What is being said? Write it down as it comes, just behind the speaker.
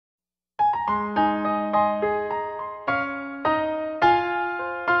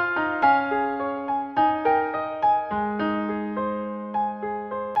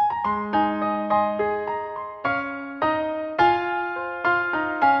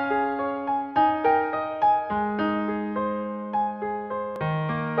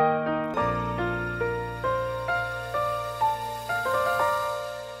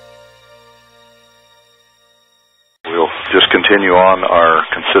Just continue on our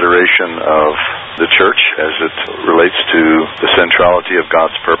consideration of the church as it relates to the centrality of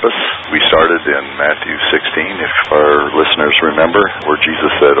God's purpose. We started in Matthew 16, if our listeners remember, where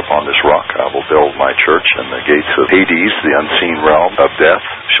Jesus said, "Upon this rock I will build my church, and the gates of Hades, the unseen realm of death,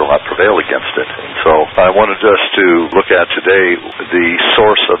 shall not prevail against it." And so I wanted us to look at today the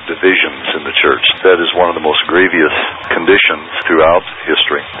source of divisions in the church. That is one of the most grievous conditions throughout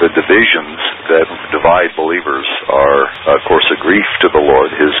history. The divisions that divide believers are, of course, a grief to the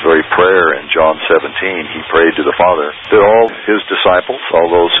Lord. His very prayer in John 17, he prayed to the Father that all his disciples, all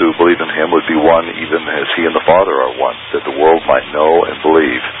those who believe in him, would be one, even as he and the Father are one, that the world might know and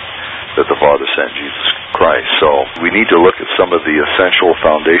believe that the Father sent Jesus Christ. So we need to look at some of the essential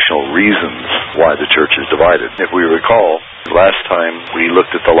foundational reasons why the church is divided. If we recall, last time we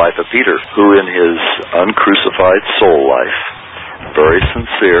looked at the life of Peter, who in his uncrucified soul life, very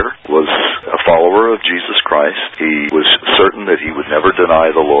sincere, was a follower of Jesus Christ. He was certain that he would never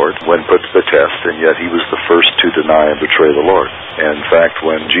deny the Lord when put to the test, and yet he was the first to deny and betray the Lord. And in fact,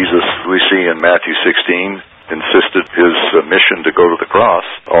 when Jesus, we see in Matthew 16, insisted his mission to go to the cross,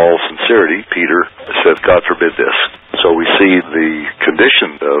 all sincerity, Peter said, "God forbid this." So we see the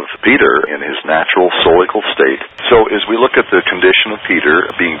condition of Peter in his natural soulical state. So as we look at the condition of Peter,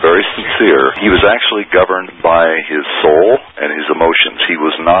 being very sincere, he was actually governed by his soul and his emotions. He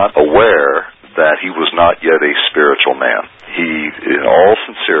was not aware that he was not yet a spiritual man. He, in all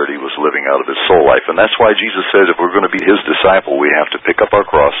sincerity, was living out of his soul life. And that's why Jesus says if we're going to be his disciple, we have to pick up our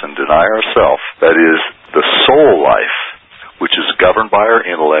cross and deny ourselves. That is, the soul life, which is governed by our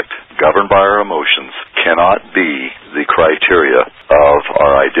intellect, governed by our emotions, cannot be the criteria of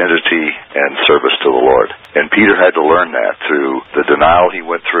our identity and service to the Lord. And Peter had to learn that through the denial he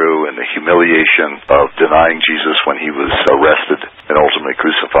went through and the humiliation of denying Jesus when he was arrested and ultimately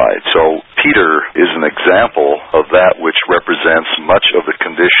crucified. So Peter is an example of that which represents much of the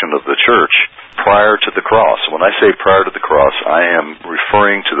condition of the church prior to the cross. When I say prior to the cross, I am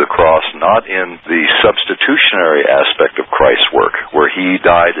referring to the cross not in the substitutionary aspect of Christ's work, where he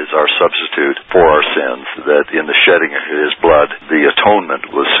died as our substitute for our sins, that in the shedding of his blood, the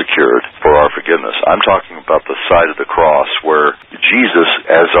atonement was secured for our forgiveness. I'm talking about the side of the cross where Jesus,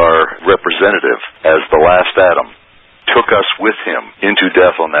 as our representative, as the last Adam, took us with him into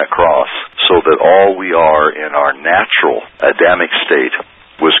death on that cross, so that all we are in our natural Adamic state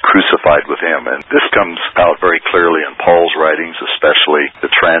was crucified with him. And this comes out very clearly in Paul's writings, especially the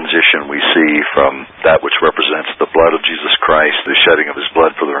transition we see from that which represents the blood of Jesus Christ, the shedding of his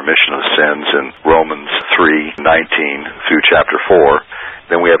blood for the remission of sins in Romans 3:19 through chapter 4.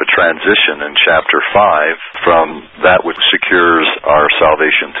 Then we have a transition in chapter 5 from that which secures our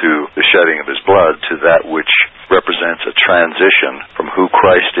salvation through the shedding of his blood to that which represents a transition from who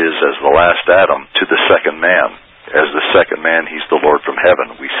Christ is as the last Adam to the second man. As the second man, he's the Lord from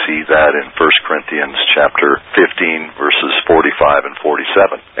heaven. We see that in 1 Corinthians chapter 15, verses 45 and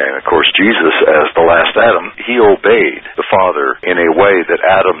 47. And of course, Jesus, as the last Adam, he obeyed the Father in a way that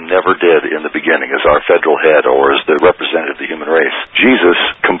Adam never did in the beginning as our federal head or as the representative of the human race. Jesus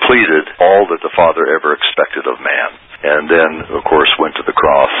completed all that the Father ever expected of man. And then, of course, went to the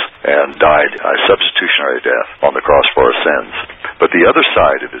cross and died a substitutionary death on the cross for our sins. But the other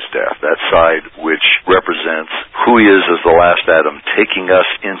side of his death, that side which represents who he is as the last Adam, taking us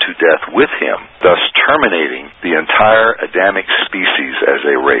into death with him, thus terminating the entire Adamic species as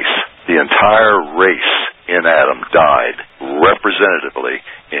a race. The entire race in Adam died representatively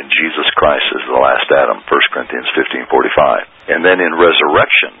in Jesus Christ as the last Adam, 1 Corinthians 15:45. And then in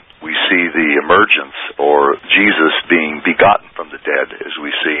resurrection, we see the emergence, or Jesus being begotten from the dead, as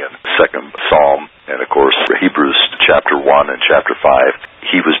we see in 2nd Psalm, and of course Hebrews chapter 1 and chapter 5.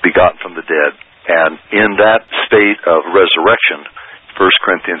 He was begotten from the dead, and in that state of resurrection, 1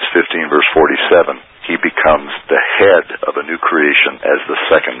 Corinthians 15 verse 47, he becomes the head of a new creation as the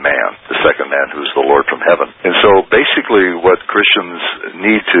second man who's the Lord from heaven. And so basically what Christians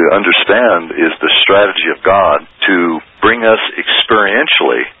need to understand is the strategy of God to bring us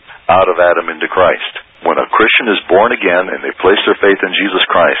experientially out of Adam into Christ. When a Christian is born again and they place their faith in Jesus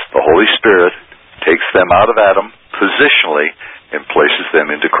Christ, the Holy Spirit takes them out of Adam positionally and places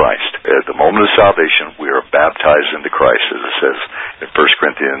them into Christ. At the moment of salvation, we are baptized into Christ, as it says in 1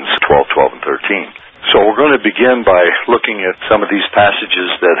 Corinthians 12, and 13. So we're going to begin by looking at some of these passages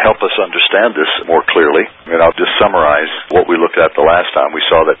that help us understand this more clearly. And I'll just summarize what we looked at the last time. We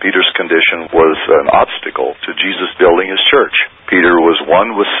saw that Peter's condition was an obstacle to Jesus building his church. Peter was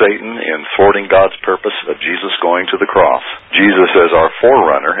one with Satan in thwarting God's purpose of Jesus going to the cross. Jesus, as our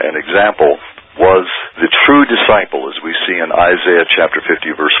forerunner and example, was the true disciple, as we see in Isaiah chapter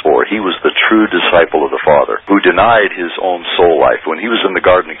 50, verse 4. He was the true disciple of the Father, who denied his own soul life. When he was in the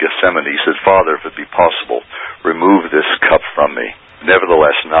Garden of Gethsemane, he said, "Father, if it be possible, remove this cup from me.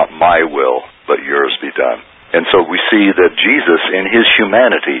 Nevertheless, not my will, but yours be done." And so we see that Jesus, in his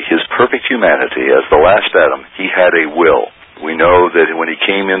humanity, his perfect humanity, as the last Adam, he had a will. We know that when he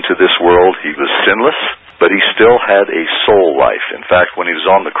came into this world, he was sinless, but he still had a soul life. In fact, when he was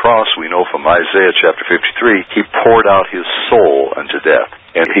on the cross, we know from Isaiah chapter 53, he poured out his soul unto death.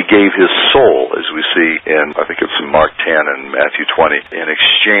 And he gave his soul, as we see in, I think it's in Mark 10 and Matthew 20, in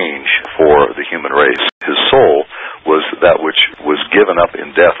exchange for the human race. His soul was that which was given up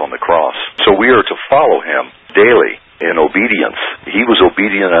in death on the cross. So we are to follow him daily in obedience. He was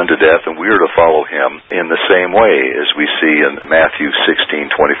obedient unto death, and we are to follow him in the same way as we see in Matthew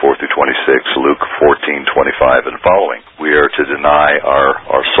 16:24 through 26, Luke 14:25 and following. We are to deny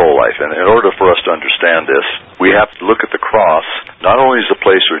our soul life. And in order for us to understand this, we have to look at the cross not only as a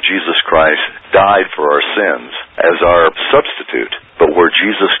place where Jesus Christ died for our sins as our substitute, but where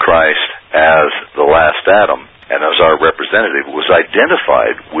Jesus Christ, as the last Adam and as our representative, was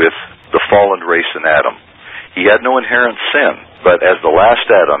identified with the fallen race in Adam. He had no inherent sin, but as the last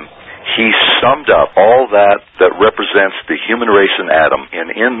Adam, he summed up all that represents the human race in Adam, and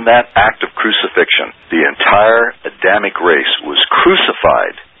in that act of crucifixion, the entire Adamic race was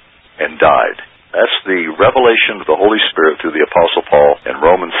crucified and died. That's the revelation of the Holy Spirit through the Apostle Paul in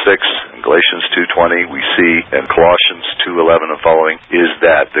Romans 6 and Galatians 2:20. We see in Colossians 2:11 and following is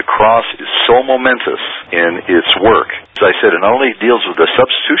that the cross is so momentous in its work. As I said, it not only deals with the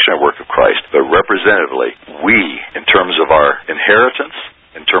substitutionary work of Christ, but representatively, we, in terms of our inheritance,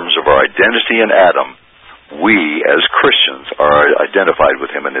 in terms of our identity in Adam, we as Christians are identified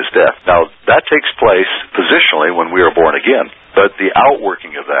with him in his death. Now, that takes place positionally when we are born again, but the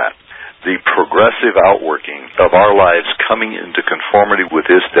outworking of that, the progressive outworking of our lives coming into conformity with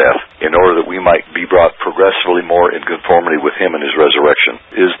his death in order that we might be brought progressively more in conformity with him in his resurrection,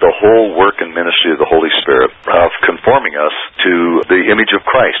 is the whole work and ministry of the Holy Spirit of conforming us to the image of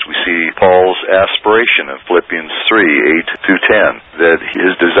Christ. We see Paul's aspiration in Philippians 3:8-10, that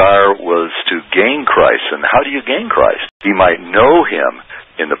his desire was to gain Christ. And how do you gain Christ? He might know him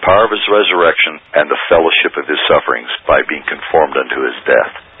in the power of his resurrection and the fellowship of his sufferings by being conformed unto his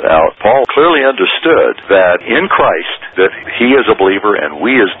death. Now, Paul clearly understood that in Christ, that he as a believer and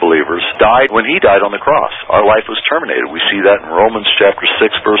we as believers died when he died on the cross. Our life was terminated. We see that in Romans chapter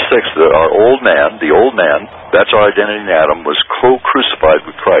 6, verse 6, that our old man, the old man, that's our identity in Adam, was co-crucified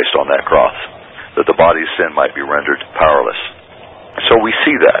with Christ on that cross, that the body of sin might be rendered powerless. So we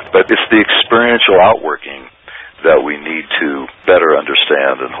see that, but it's the experiential outworking that we need to better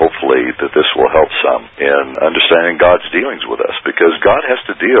understand, and hopefully that this will help some in understanding God's dealings with us, because God has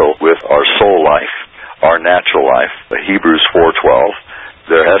to deal with our soul life, our natural life. Hebrews 4:12,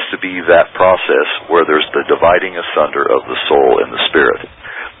 there has to be that process where there's the dividing asunder of the soul and the spirit,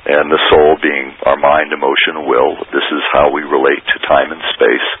 and the soul being our mind, emotion, and will. This is how we relate to time and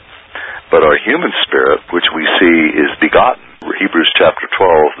space. But our human spirit, which we see is begotten, Hebrews chapter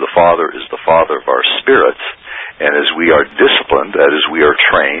 12, the Father is the Father of our spirits. And as we are disciplined, that is, we are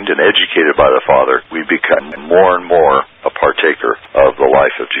trained and educated by the Father, we become more and more a partaker of the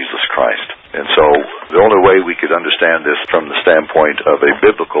life of Jesus Christ. And so the only way we could understand this from the standpoint of a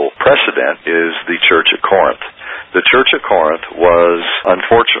biblical precedent is the church at Corinth. The church at Corinth was,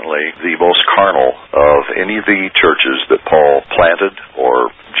 unfortunately, the most carnal of any of the churches that Paul planted or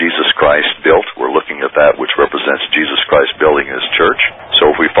Jesus Christ built. We're looking at that which represents Jesus Christ building his church.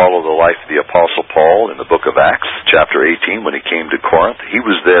 So if we follow the life of the Apostle Paul in the book of Acts, chapter 18, when he came to Corinth, he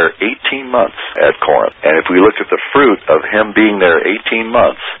was there 18 months at Corinth. And if we look at the fruit of him being there 18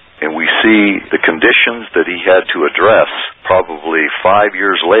 months, and we see the conditions that he had to address probably 5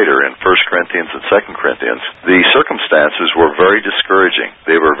 years later in 1 Corinthians and 2 Corinthians, the circumstances were very discouraging.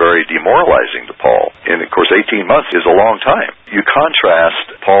 They were very demoralizing to Paul. And, of course, 18 months is a long time. You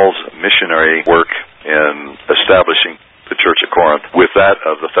contrast Paul's missionary work in establishing the church at Corinth with that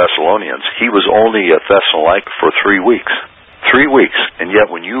of the Thessalonians. He was only at Thessalonica for 3 weeks. 3 weeks. And yet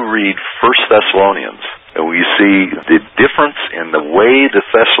when you read 1 Thessalonians, And we see the difference in the way the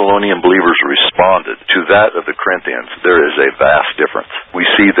Thessalonian believers responded to that of the Corinthians. There is a vast difference. We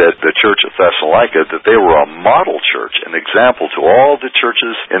see that the church of Thessalonica, that they were a model church, an example to all the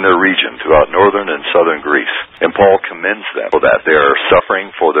churches in their region throughout northern and southern Greece. And Paul commends them for that. They are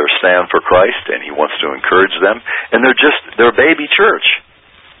suffering for their stand for Christ, and he wants to encourage them. And they're a baby church.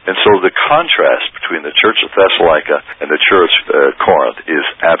 And so the contrast between the church of Thessalonica and the church of Corinth is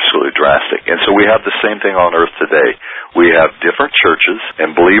absolutely drastic. And so we have the same thing on earth today. We have different churches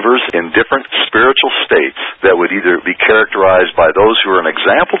and believers in different spiritual states that would either be characterized by those who are an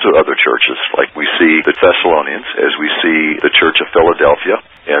example to other churches, like we see the Thessalonians, as we see the church of Philadelphia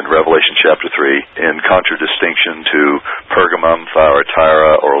in Revelation chapter 3, in contradistinction to Pergamum,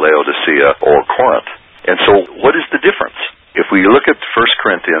 Thyatira, or Laodicea, or Corinth. And so what is the difference? If we look at 1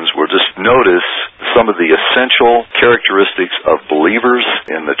 Corinthians, we'll just notice some of the essential characteristics of believers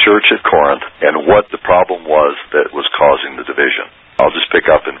in the church at Corinth and what the problem was that was causing the division. I'll just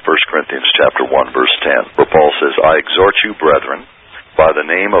pick up in 1 Corinthians chapter 1, verse 10, where Paul says, I exhort you, brethren, by the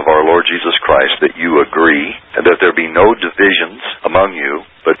name of our Lord Jesus Christ, that you agree, and that there be no divisions among you,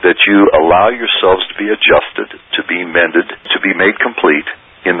 but that you allow yourselves to be adjusted, to be mended, to be made complete,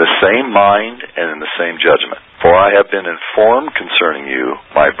 in the same mind and in the same judgment. For I have been informed concerning you,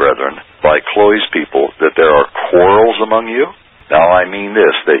 my brethren, by Chloe's people, that there are quarrels among you. Now I mean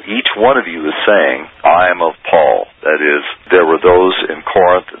this, that each one of you is saying, I am of Paul. That is, there were those in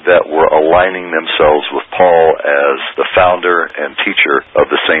Corinth that were aligning themselves with Paul as the founder and teacher of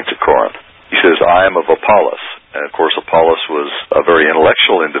the saints at Corinth. He says, I am of Apollos. And of course, Apollos was a very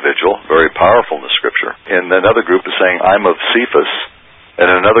intellectual individual, very powerful in the Scripture. And another group is saying, I'm of Cephas. And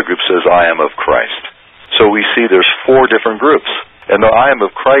another group says, I am of Christ. So we see there's four different groups. And the I am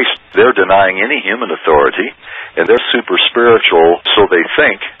of Christ, they're denying any human authority, and they're super spiritual, so they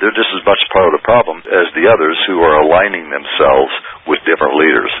think they're just as much part of the problem as the others who are aligning themselves with different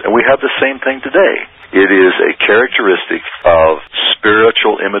leaders. And we have the same thing today. It is a characteristic of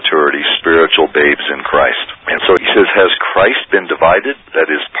spiritual immaturity, spiritual babes in Christ. And so he says, has Christ been divided,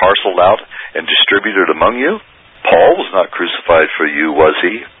 that is, parceled out and distributed among you? Paul was not crucified for you, was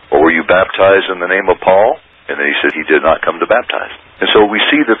he? Or were you baptized in the name of Paul? And then he said he did not come to baptize. And so we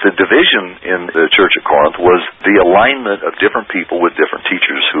see that the division in the church at Corinth was the alignment of different people with different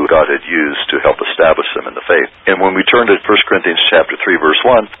teachers who God had used to help establish them in the faith. And when we turn to 1 Corinthians chapter 3, verse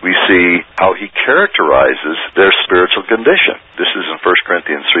 1, we see how he characterizes their spiritual condition. This is in 1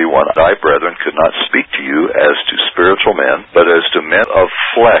 Corinthians 3:1. I, brethren, could not speak to you as to spiritual men, but as to men of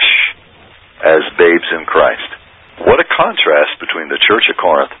flesh, as babes in Christ. What a contrast between the church of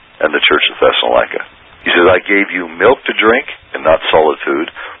Corinth and the church of Thessalonica. He says, I gave you milk to drink and not solid food,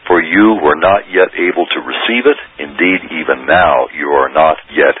 for you were not yet able to receive it. Indeed, even now you are not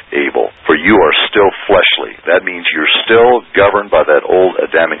yet able, for you are still fleshly. That means you're still governed by that old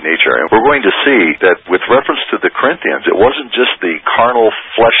Adamic nature. And we're going to see that with reference to the Corinthians, it wasn't just the carnal,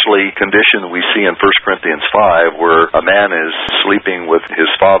 fleshly condition we see in 1 Corinthians 5, where a man is sleeping with his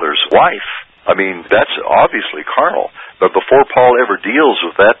father's wife. I mean, that's obviously carnal. But before Paul ever deals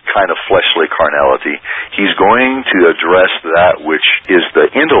with that kind of fleshly carnality, he's going to address that which is the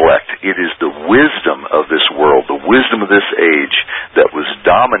intellect. It is the wisdom of this world, the wisdom of this age that was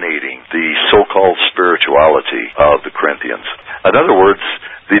dominating the so-called spirituality of the Corinthians. In other words,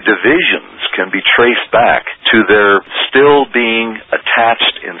 the divisions can be traced back to their still being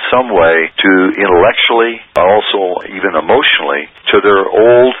attached in some way to intellectually, also even emotionally, to their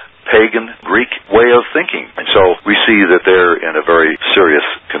old pagan Greek way of thinking. And so we see that they're in a very serious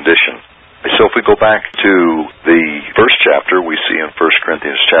condition. So if we go back to the first chapter, we see in 1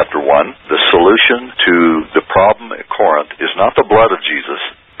 Corinthians chapter 1, the solution to the problem at Corinth is not the blood of Jesus,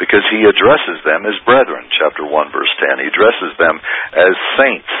 because he addresses them as brethren, chapter 1, verse 10. He addresses them as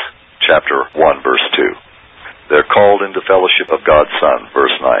saints, chapter 1, verse 2. They're called into fellowship of God's Son,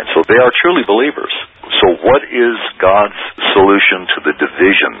 verse 9. So they are truly believers. So what is God's solution to the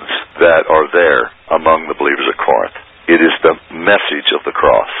divisions that are there among the believers at Corinth? It is the message of the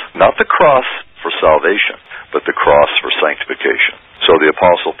cross. Not the cross for salvation, but the cross for sanctification. So the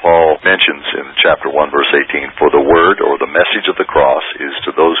Apostle Paul mentions in chapter 1, verse 18, for the word or the message of the cross is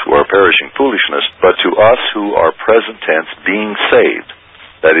to those who are perishing foolishness, but to us who are present tense being saved.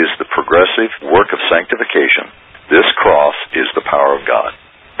 That is the progressive work of sanctification. This cross is the power of God.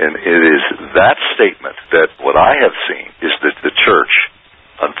 And it is that statement that what I have seen is that the church,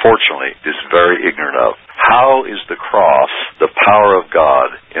 unfortunately, is very ignorant of. How is the cross the power of God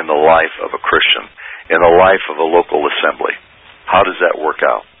in the life of a Christian, in the life of a local assembly? How does that work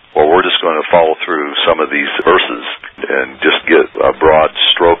out? Well, we're just going to follow through some of these verses and just get a broad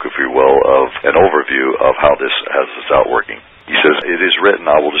stroke, if you will, of an overview of how this has its outworking. He says, "It is written,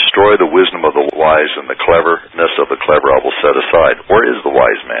 I will destroy the wisdom of the wise, and the cleverness of the clever I will set aside." Where is the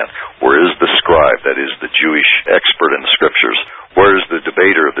wise man? Where is the scribe, that is the Jewish expert in the scriptures? Where is the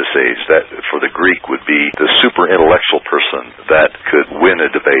debater of this age? That, for the Greek, would be the super intellectual person that could win a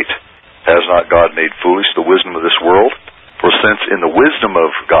debate. Has not God made foolish the wisdom of this world? For since in the wisdom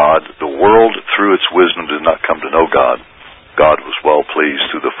of God, the world through its wisdom did not come to know God, God was well pleased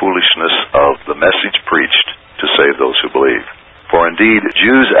through the foolishness of the message preached to save those who believe. For indeed,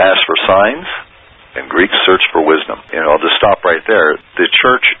 Jews ask for signs, and Greeks search for wisdom. I'll just stop right there. The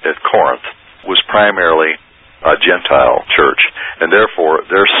church at Corinth was primarily a Gentile church, and therefore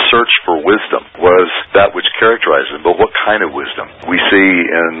their search for wisdom was that which characterized them. But what kind of wisdom? We see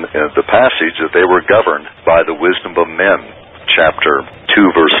in the passage that they were governed by the wisdom of men, chapter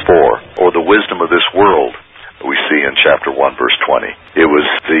 2, verse 4, or the wisdom of this world, we see in chapter 1, verse 20. It was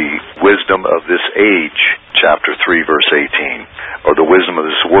the wisdom of this age, chapter 3, verse 18, or the wisdom of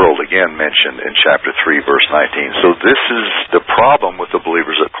this world, again mentioned in chapter 3, verse 19. So this is the problem with the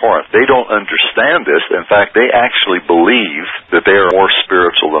believers at Corinth. They don't understand this. In fact, they actually believe that they are more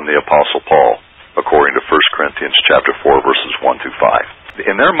spiritual than the Apostle Paul, according to 1 Corinthians chapter 4, verses 1 through 5.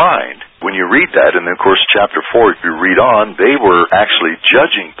 In their mind, when you read that, and of course chapter 4, if you read on, they were actually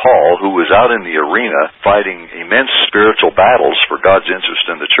judging Paul, who was out in the arena fighting immense spiritual battles for God's interest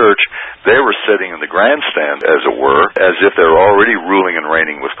in the church. They were sitting in the grandstand, as it were, as if they were already ruling and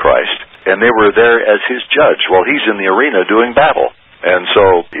reigning with Christ. And they were there as his judge while he's in the arena doing battle. And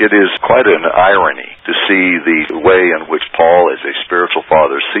so it is quite an irony to see the way in which Paul, as a spiritual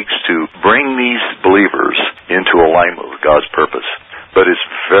father, seeks to bring these believers into alignment with God's purpose. But it's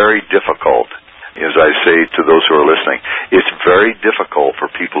very difficult, as I say to those who are listening, it's very difficult for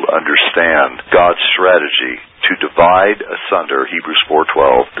people to understand God's strategy to divide asunder, Hebrews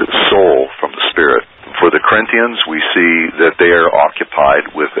 4:12, the soul from the spirit. For the Corinthians, we see that they are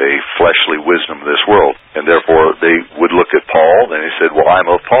occupied with a fleshly wisdom of this world. And therefore, they would look at Paul, and they said, well,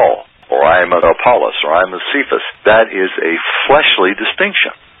 I'm of Paul, or I'm of Apollos, or I'm of Cephas. That is a fleshly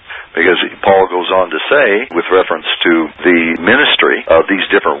distinction. Because Paul goes on to say, with reference to the ministry of these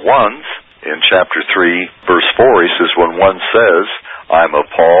different ones, in chapter 3, verse 4, he says, when one says, I am of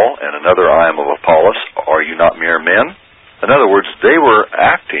Paul, and another, I am of Apollos, are you not mere men? In other words, they were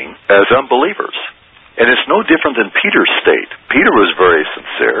acting as unbelievers. And it's no different than Peter's state. Peter was very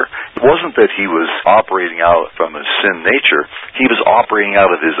sincere. It wasn't that he was operating out from his sin nature. He was operating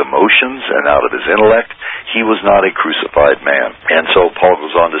out of his emotions and out of his intellect. He was not a crucified man. And so Paul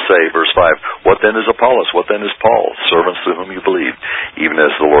goes on to say, verse 5, what then is Apollos? What then is Paul? Servants through whom you believe, even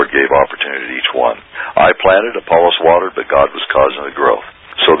as the Lord gave opportunity to each one. I planted, Apollos watered, but God was causing the growth.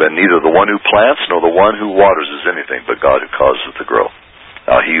 So then neither the one who plants nor the one who waters is anything, but God who causes the growth.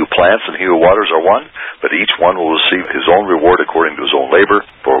 Now he who plants and he who waters are one, but each one will receive his own reward according to his own labor.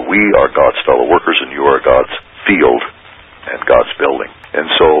 For we are God's fellow workers, and you are God's field and God's building. And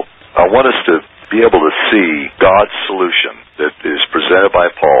so I want us to be able to see God's solution that is presented by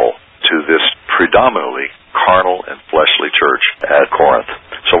Paul to this predominantly carnal and fleshly church at Corinth.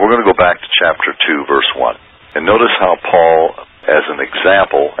 So we're going to go back to chapter 2, verse 1. And notice how Paul, as an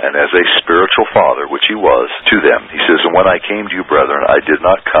example and as a spiritual father, which he was to them, he says, and when I came to you, brethren, I did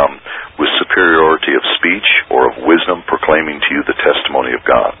not come with superiority of speech or of wisdom, proclaiming to you the testimony of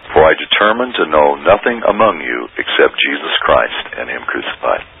God. For I determined to know nothing among you except Jesus Christ and him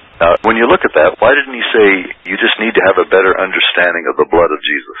crucified. Now, when you look at that, why didn't he say you just need to have a better understanding of the blood of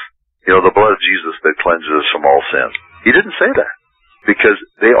Jesus? You know, the blood of Jesus that cleanses us from all sin. He didn't say that, because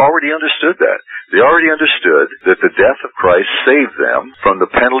they already understood that. They already understood that the death of Christ saved them from the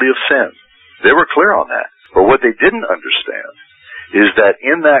penalty of sin. They were clear on that. But what they didn't understand is that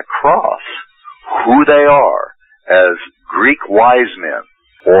in that cross, who they are as Greek wise men,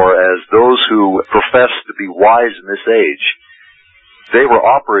 or as those who profess to be wise in this age, they were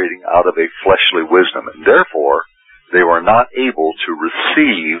operating out of a fleshly wisdom, and therefore they were not able to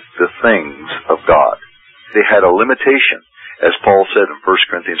receive the things of God. They had a limitation, as Paul said in 1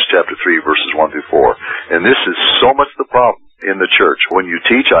 Corinthians chapter 3, verses 1 through 4. And this is so much the problem in the church. When you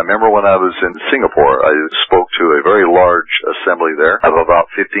teach, I remember when I was in Singapore, I spoke to a very large assembly there of about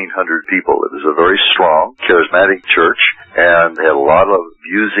 1,500 people. It was a very strong, charismatic church, and they had a lot of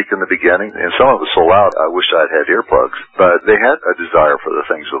music in the beginning, and some of it was so loud I wish I'd had earplugs. But they had a desire for the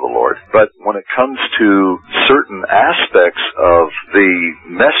things of the Lord. But when it comes to certain aspects of the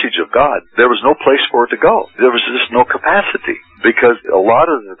message of God, there was no place for it to go. There was just no capacity, because a lot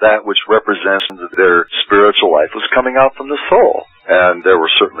of that which represents their spiritual life was coming out from the soul. And there were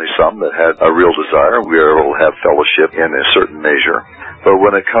certainly some that had a real desire. We were able to have fellowship in a certain measure. But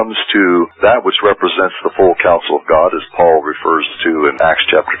when it comes to that which represents the full counsel of God, as Paul refers to in Acts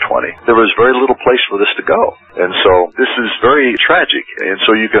chapter 20, there was very little place for this to go. And so this is very tragic. And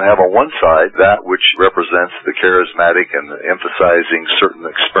so you can have on one side that which represents the charismatic and emphasizing certain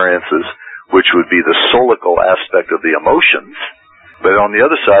experiences, which would be the solical aspect of the emotions. But on the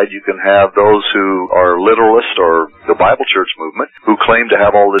other side, you can have those who are literalists or the Bible Church movement who claim to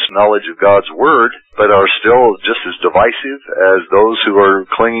have all this knowledge of God's Word, but are still just as divisive as those who are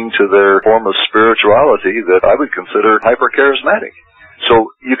clinging to their form of spirituality that I would consider hyper-charismatic.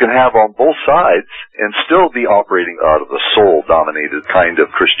 So you can have on both sides and still be operating out of a soul-dominated kind of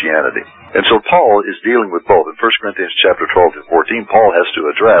Christianity. And so Paul is dealing with both. In 1 Corinthians chapter 12 to 14, Paul has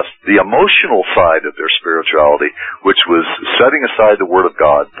to address the emotional side of their spirituality, which was setting aside the Word of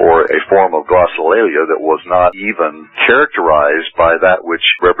God for a form of glossolalia that was not even characterized by that which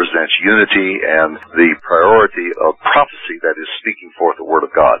represents unity and the priority of prophecy, that is, speaking forth the Word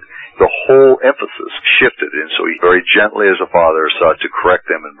of God. The whole emphasis shifted, and so he very gently as a father sought to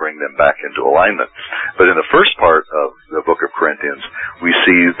correct them and bring them back into alignment. But in the first part of the book of Corinthians, we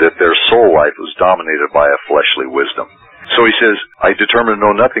see that their soul life was dominated by a fleshly wisdom. So he says, I determined to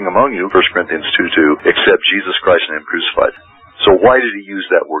know nothing among you, 1 Corinthians 2:2, except Jesus Christ and Him crucified. So why did he use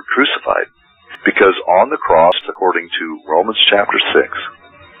that word crucified? Because on the cross, according to Romans chapter 6,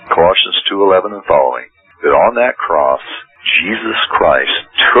 Colossians 2:11 and following, that on that cross, Jesus Christ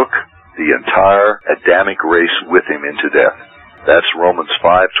took the entire Adamic race with him into death. That's Romans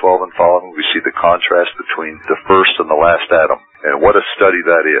 5:12 and following. We see the contrast between the first and the last Adam. And what a study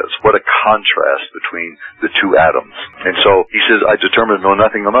that is. What a contrast between the two Adams. And so he says, I determined to know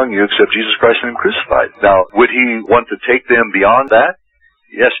nothing among you except Jesus Christ and Him crucified. Now, would he want to take them beyond that?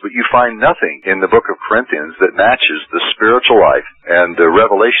 Yes, but you find nothing in the book of Corinthians that matches the spiritual life and the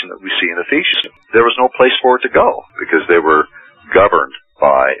revelation that we see in Ephesians. There was no place for it to go because they were governed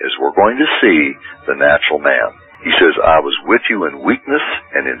by, as we're going to see, the natural man. He says, I was with you in weakness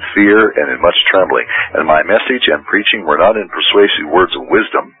and in fear and in much trembling. And my message and preaching were not in persuasive words of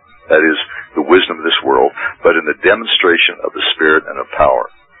wisdom, that is, the wisdom of this world, but in the demonstration of the Spirit and of power.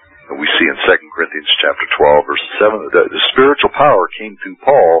 And we see in 2 Corinthians chapter 12, verse 7, that the spiritual power came through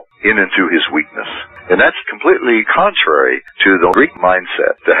Paul in and through his weakness. And that's completely contrary to the Greek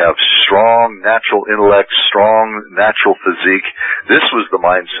mindset, to have strong natural intellect, strong natural physique. This was the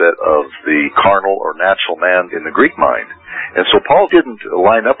mindset of the carnal or natural man in the Greek mind. And so Paul didn't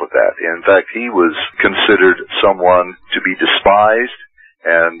line up with that. In fact, he was considered someone to be despised,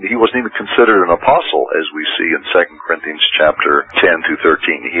 and he wasn't even considered an apostle, as we see in 2 Corinthians chapter 10 through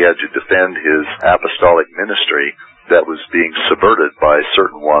 13. He had to defend his apostolic ministry that was being subverted by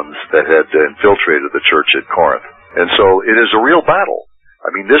certain ones that had infiltrated the church at Corinth. And so it is a real battle.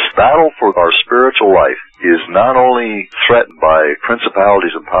 I mean, this battle for our spiritual life is not only threatened by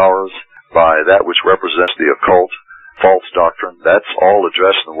principalities and powers, by that which represents the occult, false doctrine. That's all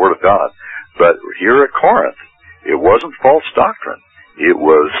addressed in the Word of God. But here at Corinth, it wasn't false doctrine. It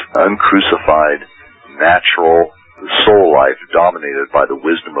was uncrucified, natural soul life dominated by the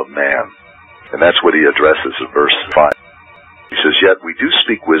wisdom of man. And that's what he addresses in verse 5. He says, yet we do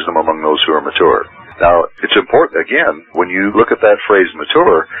speak wisdom among those who are mature. Now, it's important, again, when you look at that phrase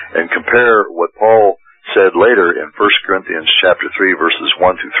mature and compare what Paul said later in 1 Corinthians chapter 3, verses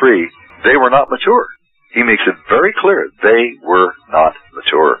 1 through 3, they were not mature. He makes it very clear they were not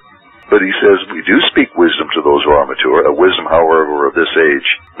mature. But he says, we do speak wisdom to those who are mature, a wisdom, however, of this age,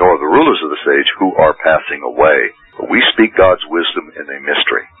 nor of the rulers of this age who are passing away. But we speak God's wisdom in a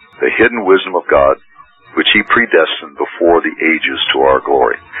mystery, the hidden wisdom of God, which He predestined before the ages to our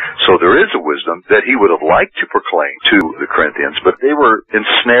glory. So there is a wisdom that He would have liked to proclaim to the Corinthians, but they were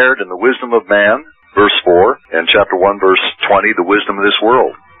ensnared in the wisdom of man, verse 4, and chapter 1, verse 20, the wisdom of this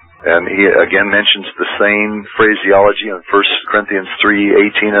world. And he again mentions the same phraseology in 1 Corinthians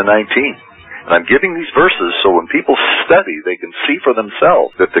 3:18 and 19. And I'm giving these verses so when people study, they can see for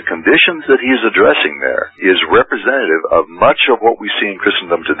themselves that the conditions that he is addressing there is representative of much of what we see in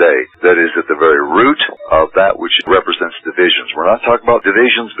Christendom today. That is at the very root of that which represents divisions. We're not talking about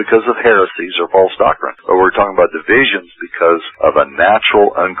divisions because of heresies or false doctrine, but we're talking about divisions because of a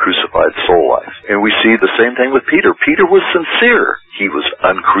natural, uncrucified soul life. And we see the same thing with Peter. Peter was sincere. He was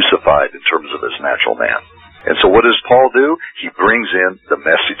uncrucified in terms of his natural man. And so what does Paul do? He brings in the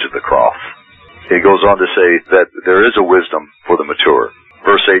message of the cross. He goes on to say that there is a wisdom for the mature.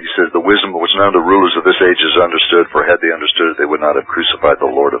 Verse 8, he says, the wisdom which none of the rulers of this age has understood, for had they understood it, they would not have crucified the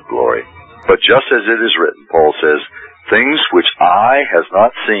Lord of glory. But just as it is written, Paul says, things which eye has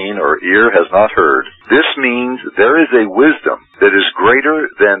not seen or ear has not heard. This means there is a wisdom that is greater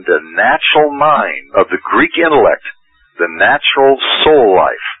than the natural mind of the Greek intellect, the natural soul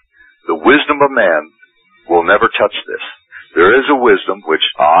life. The wisdom of man will never touch this. There is a wisdom which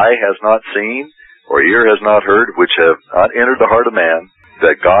eye has not seen or ear has not heard, which have not entered the heart of man,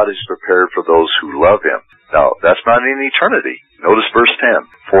 that God is prepared for those who love him. Now, that's not in eternity. Notice verse 10.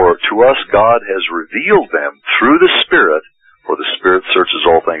 For to us God has revealed them through the Spirit, for the Spirit searches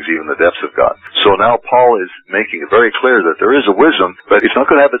all things, even the depths of God. So now Paul is making it very clear that there is a wisdom, but it's not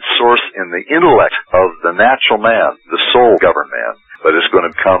going to have its source in the intellect of the natural man, the soul-governed man, but it's going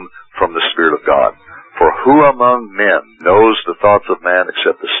to come from the Spirit of God. For who among men knows the thoughts of man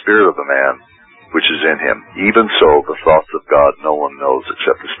except the spirit of the man which is in him? Even so, the thoughts of God no one knows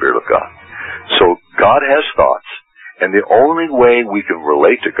except the Spirit of God. So God has thoughts, and the only way we can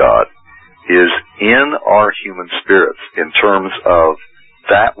relate to God is in our human spirits in terms of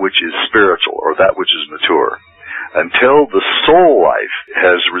that which is spiritual or that which is mature. Until the soul life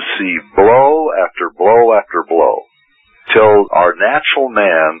has received blow after blow after blow, till our natural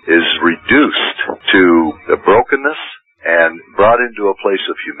man is reduced to the brokenness and brought into a place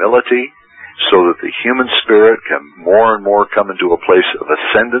of humility, so that the human spirit can more and more come into a place of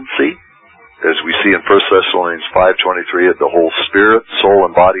ascendancy, as we see in 1 Thessalonians 5:23, the whole spirit, soul,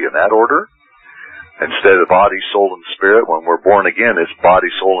 and body in that order. Instead of body, soul, and spirit, when we're born again, it's body,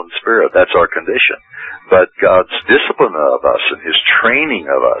 soul, and spirit. That's our condition. But God's discipline of us and his training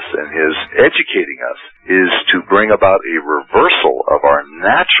of us and his educating us is to bring about a reversal of our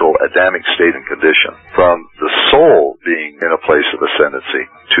natural Adamic state and condition from the soul being in a place of ascendancy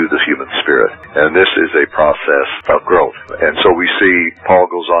to the human spirit. And this is a process of growth. And so we see Paul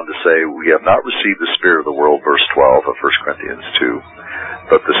goes on to say, we have not received the spirit of the world, verse 12 of 1 Corinthians 2,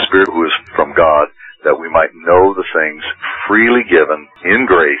 but the Spirit who is from God, that we might know the things freely given in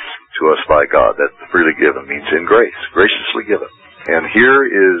grace to us by God. That freely given means in grace, graciously given. And here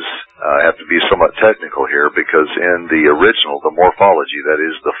is, I have to be somewhat technical here, because in the original, the morphology, that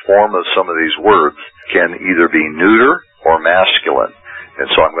is, the form of some of these words, can either be neuter or masculine. And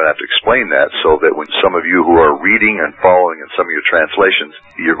so I'm going to have to explain that so that when some of you who are reading and following in some of your translations,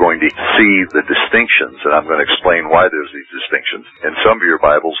 you're going to see the distinctions, and I'm going to explain why there's these distinctions. And some of your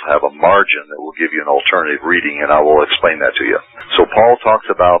Bibles have a margin that will give you an alternative reading, and I will explain that to you. So Paul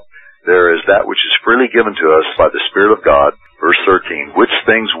talks about there is that which is freely given to us by the Spirit of God, verse 13, which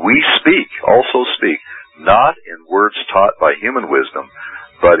things we speak, also speak, not in words taught by human wisdom,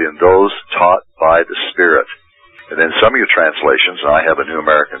 but in those taught by the Spirit. And then some of your translations, and I have a New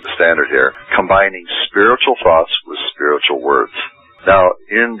American Standard here, combining spiritual thoughts with spiritual words. Now,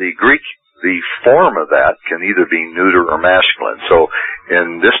 in the Greek, the form of that can either be neuter or masculine. So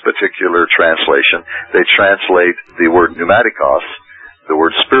in this particular translation, they translate the word pneumatikos, the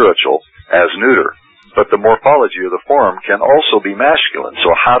word spiritual, as neuter. But the morphology of the form can also be masculine.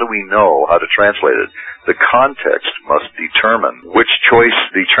 So how do we know how to translate it? The context must determine which choice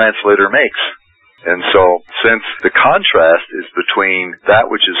the translator makes. And so, since the contrast is between that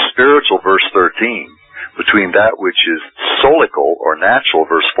which is spiritual, verse 13, between that which is solical or natural,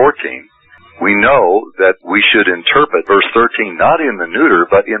 verse 14, we know that we should interpret verse 13 not in the neuter,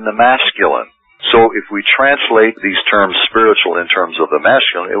 but in the masculine. So if we translate these terms spiritual in terms of the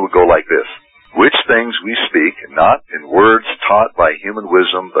masculine, it would go like this. Which things we speak, not in words taught by human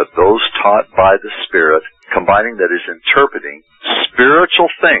wisdom, but those taught by the Spirit, combining, that is, interpreting spiritual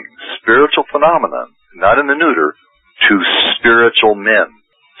things, spiritual phenomenon, not in the neuter, to spiritual men,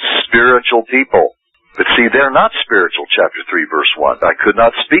 spiritual people. But see, they're not spiritual, chapter 3, verse 1. I could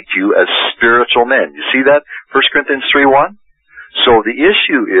not speak to you as spiritual men. You see that? 1 Corinthians 3:1? So the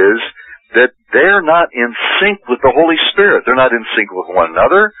issue is that they're not in sync with the Holy Spirit. They're not in sync with one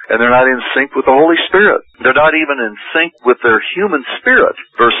another, and they're not in sync with the Holy Spirit. They're not even in sync with their human spirit,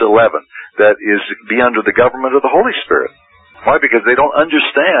 verse 11, that is to be under the government of the Holy Spirit. Why? Because they don't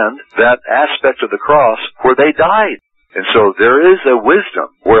understand that aspect of the cross where they died. And so there is a wisdom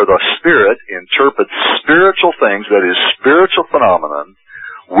where the Spirit interprets spiritual things, that is, spiritual phenomenon,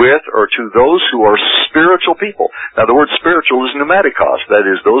 with or to those who are spiritual people. Now, the word spiritual is pneumatikos, that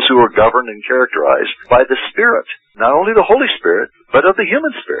is, those who are governed and characterized by the Spirit. Not only the Holy Spirit, but of the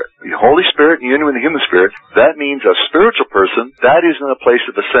human spirit. The Holy Spirit in union with the human spirit, that means a spiritual person that is in a place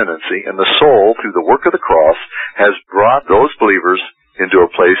of ascendancy, and the soul, through the work of the cross, has brought those believers into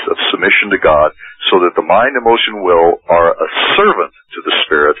a place of submission to God, so that the mind, emotion, will are a servant to the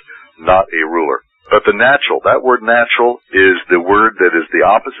Spirit, not a ruler. But the natural, that word natural is the word that is the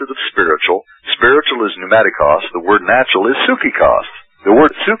opposite of spiritual. Spiritual is pneumatikos. The word natural is psychikos. The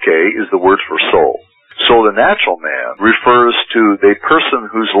word psyche is the word for soul. So the natural man refers to the person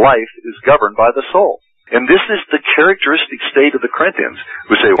whose life is governed by the soul. And this is the characteristic state of the Corinthians,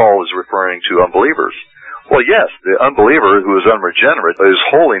 who say Paul is referring to unbelievers. Well, yes, the unbeliever who is unregenerate is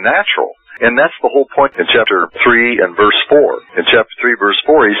wholly natural. And that's the whole point in chapter 3 and verse 4. In chapter 3, verse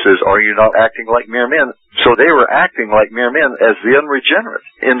 4, he says, are you not acting like mere men? So they were acting like mere men as the unregenerate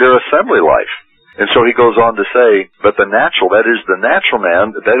in their assembly life. And so he goes on to say, but the natural, that is the natural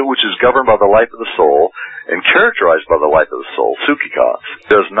man, that which is governed by the life of the soul and characterized by the life of the soul, psychikos,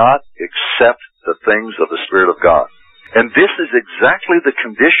 does not accept the things of the Spirit of God. And this is exactly the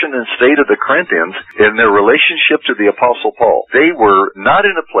condition and state of the Corinthians in their relationship to the Apostle Paul. They were not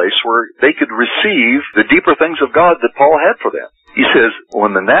in a place where they could receive the deeper things of God that Paul had for them. He says,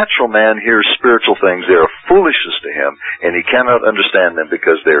 when the natural man hears spiritual things, they are foolishness to him, and he cannot understand them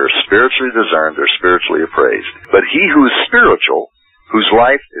because they are spiritually discerned, they're spiritually appraised. But he who is spiritual, whose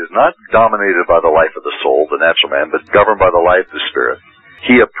life is not dominated by the life of the soul, the natural man, but governed by the life of the Spirit,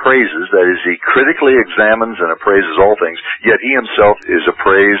 he appraises, that is, he critically examines and appraises all things, yet he himself is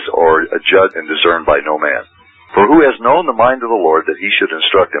appraised or judged and discerned by no man. For who has known the mind of the Lord that he should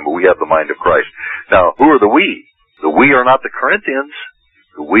instruct him? But we have the mind of Christ. Now, who are the we? The we are not the Corinthians.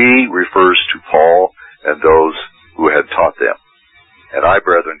 The we refers to Paul and those who had taught them. And I,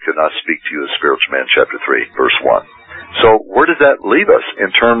 brethren, could not speak to you as spiritual men, chapter 3, verse 1. So where does that leave us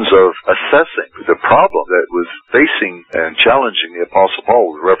in terms of assessing the problem that was facing and challenging the Apostle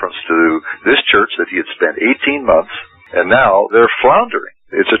Paul with reference to this church that he had spent 18 months, and now they're floundering?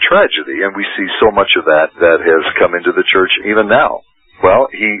 It's a tragedy, and we see so much of that has come into the church even now. Well,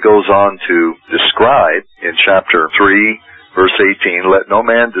 he goes on to describe in chapter 3, verse 18, let no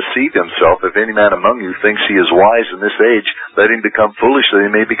man deceive himself. If any man among you thinks he is wise in this age, let him become foolish that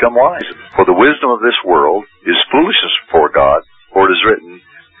he may become wise. For the wisdom of this world is foolishness before God, for it is written,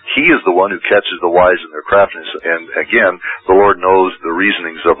 he is the one who catches the wise in their craftiness. And again, the Lord knows the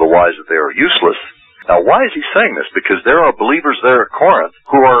reasonings of the wise that they are useless. Now, why is he saying this? Because there are believers there at Corinth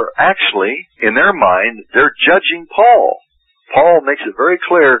who are actually, in their mind, they're judging Paul. Paul makes it very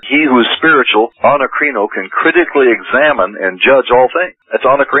clear, he who is spiritual, anakrino, can critically examine and judge all things. That's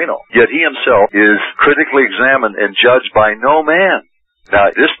anakrino. Yet he himself is critically examined and judged by no man. Now,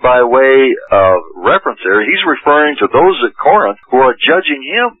 this by way of reference there, he's referring to those at Corinth who are judging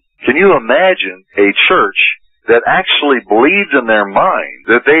him. Can you imagine a church that actually believed in their mind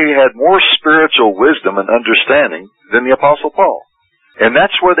that they had more spiritual wisdom and understanding than the Apostle Paul? And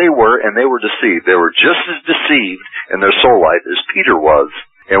that's where they were, and they were deceived. They were just as deceived in their soul life as Peter was,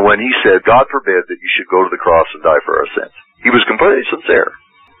 and when he said, God forbid that you should go to the cross and die for our sins. He was completely sincere.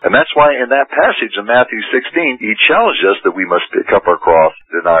 And that's why in that passage in Matthew 16, he challenged us that we must pick up our cross,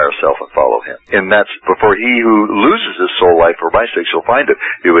 deny ourselves, and follow him. And that's before he who loses his soul life for my sake shall find it,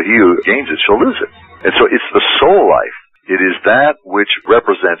 but he who gains it shall lose it. And so it's the soul life. It is that which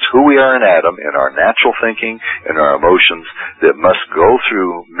represents who we are in Adam, in our natural thinking, and our emotions, that must go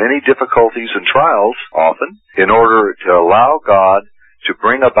through many difficulties and trials, often, in order to allow God to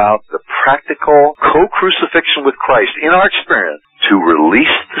bring about the practical co-crucifixion with Christ in our experience to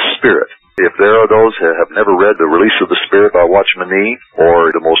release the Spirit. If there are those who have never read The Release of the Spirit by Watchman Nee,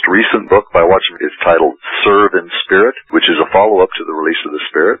 or the most recent book by Watchman, it's titled Serve in Spirit, which is a follow-up to The Release of the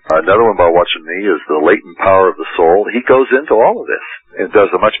Spirit. Another one by Watchman Nee is The Latent Power of the Soul. He goes into all of this and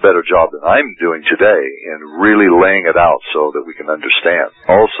does a much better job than I'm doing today in really laying it out so that we can understand.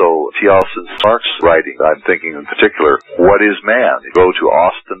 Also, T. Austin Sparks' writing, I'm thinking in particular, What is Man? You go to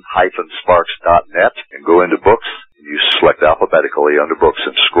austin-sparks.net and go into books. You select alphabetically under books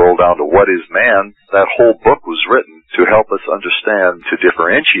and scroll down to What is Man? That whole book was written to help us understand, to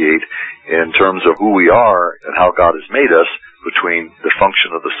differentiate in terms of who we are and how God has made us between the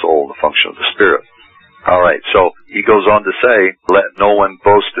function of the soul and the function of the Spirit. All right, so he goes on to say, let no one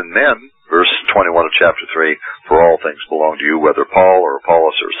boast in men, verse 21 of chapter 3, for all things belong to you, whether Paul or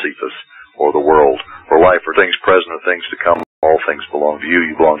Apollos or Cephas or the world or life or things present or things to come. All things belong to you.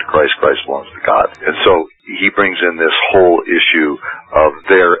 You belong to Christ. Christ belongs to God. And so he brings in this whole issue of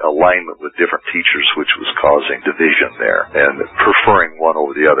their alignment with different teachers, which was causing division there and preferring one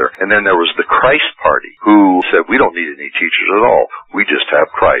over the other. And then there was the Christ party who said, we don't need any teachers at all. We just have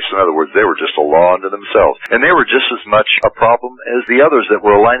Christ. In other words, they were just a law unto themselves. And they were just as much a problem as the others that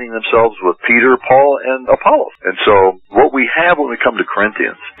were aligning themselves with Peter, Paul, and Apollos. And so what we have when we come to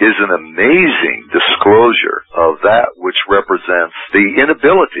Corinthians is an amazing disclosure of that which represents the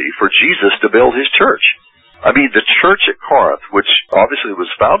inability for Jesus to build his church. I mean, the church at Corinth, which obviously was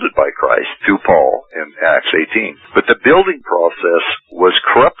founded by Christ through Paul in Acts 18, but the building process was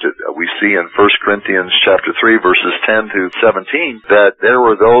corrupted. We see in 1 Corinthians chapter 3, verses 10 to 17, that there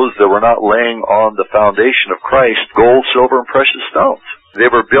were those that were not laying on the foundation of Christ gold, silver, and precious stones. They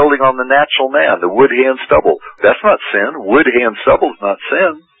were building on the natural man, the wood, hay, and stubble. That's not sin. Wood, hay, and stubble is not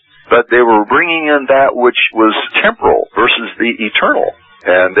sin. But they were bringing in that which was temporal versus the eternal.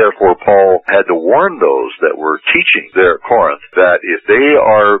 And therefore, Paul had to warn those that were teaching there at Corinth that if they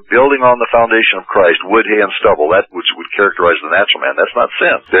are building on the foundation of Christ, wood, hay, and stubble, that which would characterize the natural man, that's not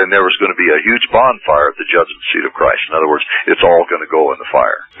sin. Then there was going to be a huge bonfire at the judgment seat of Christ. In other words, it's all going to go in the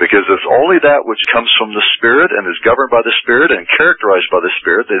fire. Because it's only that which comes from the Spirit and is governed by the Spirit and characterized by the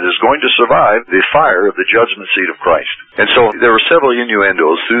Spirit that is going to survive the fire of the judgment seat of Christ. And so there were several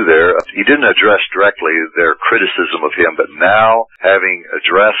innuendos through there. He didn't address directly their criticism of him, but now, having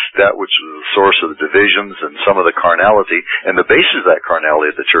addressed that which was the source of the divisions and some of the carnality and the basis of that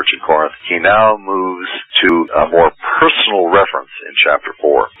carnality at the church in Corinth, he now moves to a more personal reference in chapter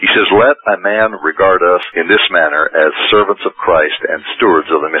 4. He says, "Let a man regard us in this manner as servants of Christ and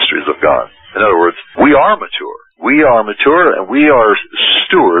stewards of the mysteries of God." In other words, we are mature. We are mature and we are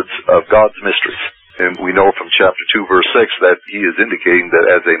stewards of God's mysteries. And we know from chapter 2, verse 6, that he is indicating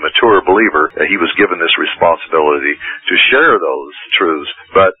that as a mature believer, he was given this responsibility to share those truths.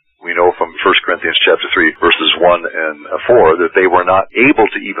 But we know from 1 Corinthians chapter 3, verses 1 and 4, that they were not able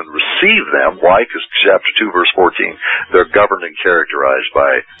to even receive them. Why? Because chapter 2, verse 14, they're governed and characterized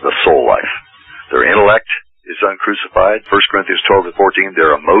by the soul life. Their intellect is uncrucified. 1 Corinthians 12 to 14,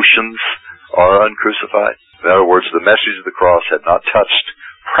 their emotions are uncrucified. In other words, the message of the cross had not touched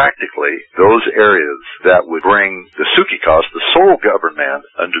practically those areas that would bring the psychikos, the soul-governed man,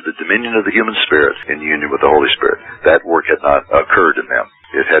 under the dominion of the human spirit in union with the Holy Spirit. That work had not occurred in them.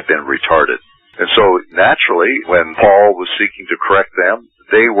 It had been retarded. And so, naturally, when Paul was seeking to correct them,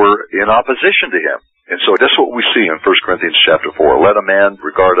 they were in opposition to him. And so that's what we see in 1 Corinthians chapter 4. "Let a man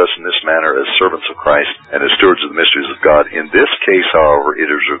regard us in this manner as servants of Christ and as stewards of the mysteries of God." In this case, however,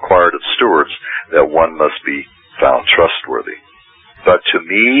 it is required of stewards that one must be found trustworthy. But to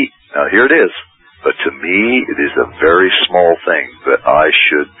me, now here it is, but to me it is a very small thing that I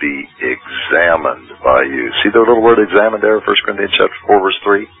should be examined by you. See the little word examined there in 1 Corinthians chapter 4, verse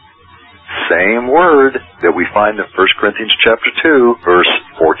 3? Same word that we find in 1 Corinthians chapter 2, verse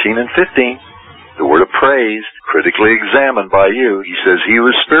 14 and 15. The word appraised, critically examined by you. He says he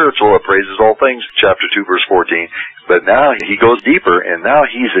was spiritual, appraises all things, chapter 2, verse 14. But now he goes deeper, and now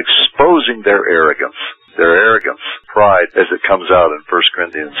he's exposing their arrogance. Their arrogance, pride, as it comes out in 1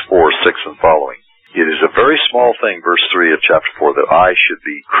 Corinthians 4, 6 and following. It is a very small thing, verse 3 of chapter 4, that I should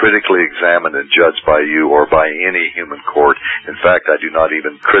be critically examined and judged by you or by any human court. In fact, I do not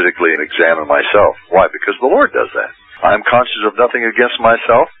even critically examine myself. Why? Because the Lord does that. I am conscious of nothing against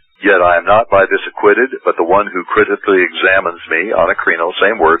myself, yet I am not by this acquitted, but the one who critically examines me, anakrino,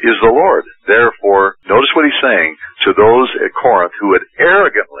 same word, is the Lord. Therefore, notice what he's saying to those at Corinth who had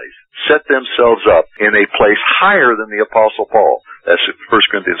arrogantly set themselves up in a place higher than the Apostle Paul. That's 1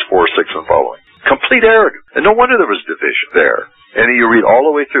 Corinthians 4, 6 and following. Complete arrogance. And no wonder there was division there. And you read all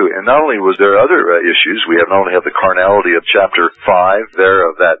the way through. And not only was there other issues, we have not only have the carnality of chapter 5 there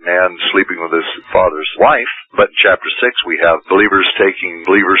of that man sleeping with his father's wife, but in chapter 6 we have believers taking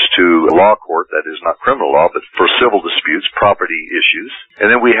believers to a law court, that is not criminal law, but for civil disputes, property issues. And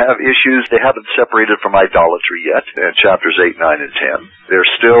then we have issues they haven't separated from idolatry yet in chapters 8, 9, and 10. They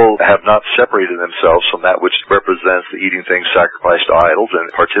still have not separated themselves from that which represents the eating things sacrificed to idols and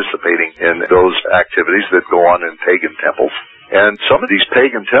participating in those activities that go on in pagan temples. And some of these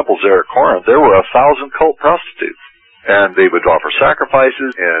pagan temples there at Corinth, there were 1,000 cult prostitutes. And they would offer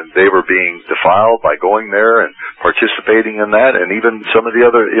sacrifices, and they were being defiled by going there and participating in that, and even some of the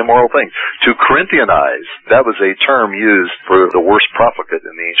other immoral things. To Corinthianize, that was a term used for the worst profligate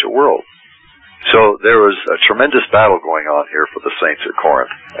in the ancient world. So there was a tremendous battle going on here for the saints at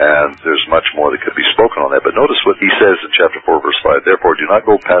Corinth, and there's much more that could be spoken on that. But notice what he says in chapter 4, verse 5. "Therefore do not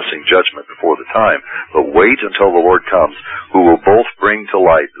go passing judgment before the time, but wait until the Lord comes, who will both bring to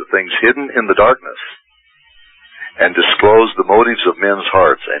light the things hidden in the darkness, and disclose the motives of men's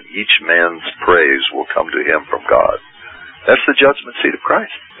hearts, and each man's praise will come to him from God." That's the judgment seat of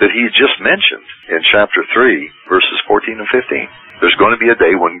Christ that he just mentioned in chapter 3, verses 14 and 15. There's going to be a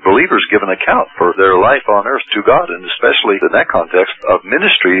day when believers give an account for their life on earth to God, and especially in that context of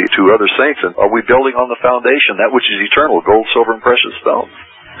ministry to other saints. And are we building on the foundation, that which is eternal, gold, silver, and precious stones?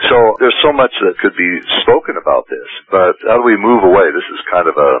 So there's so much that could be spoken about this, but how do we move away? This is kind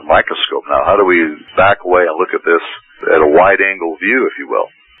of a microscope now. How do we back away and look at this at a wide-angle view, if you will?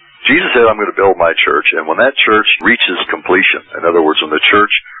 Jesus said, I'm going to build my church, and when that church reaches completion, in other words, when the church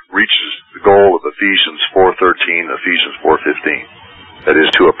reaches the goal of Ephesians 4:13, Ephesians 4:15, that is,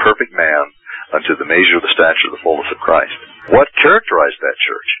 to a perfect man, unto the measure of the stature of the fullness of Christ. What characterized that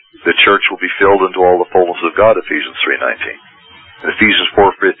church? The church will be filled into all the fullness of God, Ephesians 3:19. In Ephesians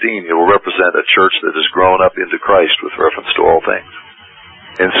 4:15, it will represent a church that has grown up into Christ with reference to all things.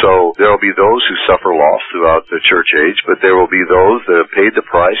 And so there will be those who suffer loss throughout the church age, but there will be those that have paid the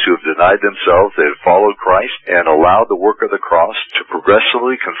price, who have denied themselves, that have followed Christ, and allowed the work of the cross to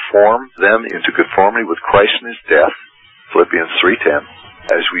progressively conform them into conformity with Christ in his death, Philippians 3:10,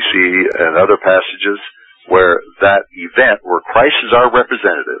 as we see in other passages where that event, where Christ is our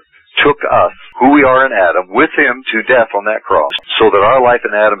representative, took us, who we are in Adam, with him to death on that cross, so that our life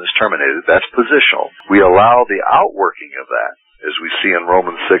in Adam is terminated. That's positional. We allow the outworking of that, as we see in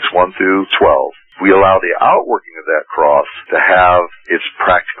Romans 6:1-12. We allow the outworking of that cross to have its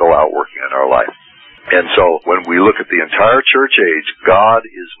practical outworking in our life. And so when we look at the entire church age, God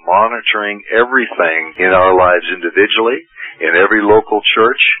is monitoring everything in our lives individually, in every local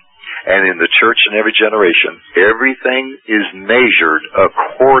church, and in the church in every generation. Everything is measured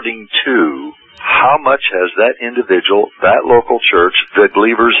according to how much has that individual, that local church, the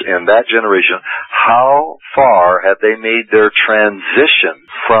believers in that generation, how far have they made their transition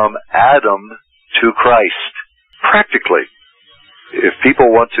from Adam to Christ? Practically. If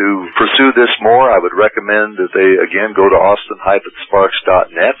people want to pursue this more, I would recommend that they, again, go to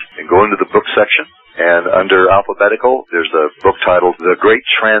austin-sparks.net and go into the book section. And under alphabetical, there's a book titled The Great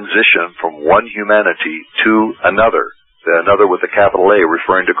Transition from One Humanity to Another. Another with a capital A,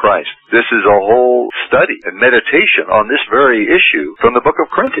 referring to Christ. This is a whole study and meditation on this very issue from the book of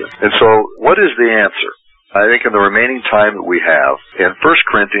Corinthians. And so, what is the answer? I think in the remaining time that we have, in 1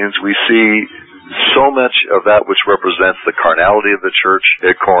 Corinthians, we see so much of that which represents the carnality of the church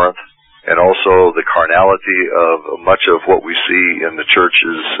at Corinth, and also the carnality of much of what we see in the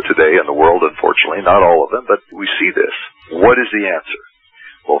churches today in the world, unfortunately. Not all of them, but we see this. What is the answer?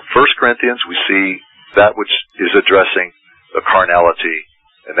 Well, 1 Corinthians, we see that which is addressing the carnality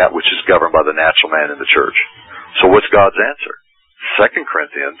and that which is governed by the natural man in the church. So what's God's answer? 2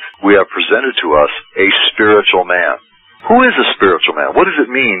 Corinthians, we have presented to us a spiritual man. Who is a spiritual man? What does it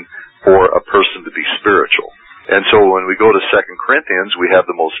mean for a person to be spiritual? And so when we go to 2 Corinthians, we have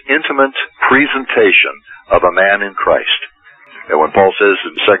the most intimate presentation of a man in Christ. And when Paul says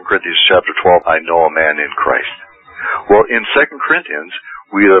in 2 Corinthians chapter 12, I know a man in Christ. Well, in 2 Corinthians,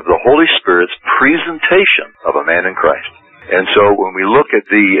 we have the Holy Spirit's presentation of a man in Christ. And so when we look at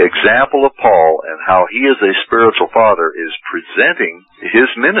the example of Paul and how he as a spiritual father is presenting his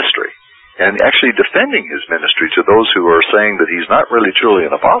ministry and actually defending his ministry to those who are saying that he's not really truly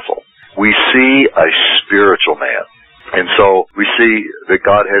an apostle, we see a spiritual man. And so we see that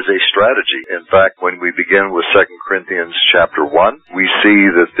God has a strategy. In fact, when we begin with 2 Corinthians chapter 1, we see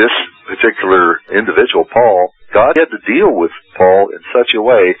that this particular individual, Paul, God had to deal with Paul in such a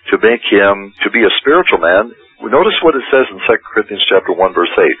way to make him to be a spiritual man. Notice what it says in 2 Corinthians chapter 1,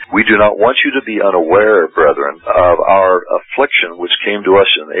 verse 8. We do not want you to be unaware, brethren, of our affliction which came to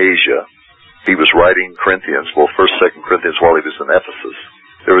us in Asia. He was writing Corinthians, 1st, 2 Corinthians, while he was in Ephesus.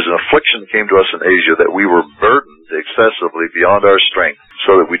 There was an affliction that came to us in Asia that we were burdened excessively beyond our strength,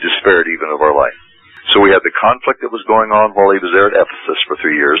 so that we despaired even of our life. So we had the conflict that was going on while he was there at Ephesus for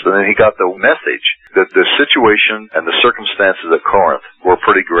 3 years, and then he got the message that the situation and the circumstances at Corinth were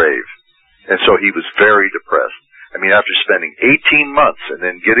pretty grave. And so he was very depressed. I mean, after spending 18 months and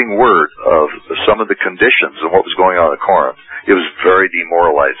then getting word of some of the conditions and what was going on at Corinth, it was very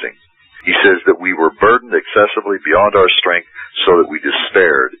demoralizing. He says that we were burdened excessively beyond our strength, so that we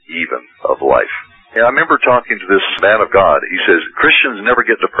despaired even of life. And I remember talking to this man of God. He says, Christians never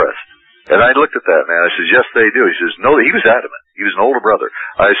get depressed. And I looked at that man. I said, yes, they do. He says, no, he was adamant. He was an older brother.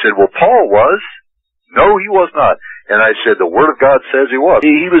 I said, well, Paul was. No, he was not. And I said, the Word of God says he was.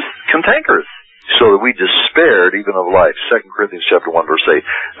 He was cantankerous, so that we despaired even of life. 2 Corinthians chapter 1, verse 8.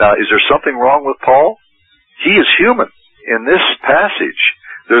 Now, is there something wrong with Paul? He is human. In this passage,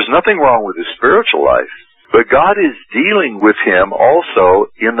 there's nothing wrong with his spiritual life. But God is dealing with him also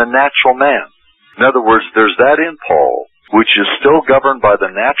in the natural man. In other words, there's that in Paul, which is still governed by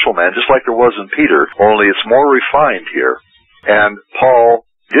the natural man, just like there was in Peter, only it's more refined here. And Paul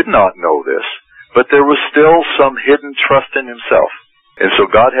did not know this, but there was still some hidden trust in himself. And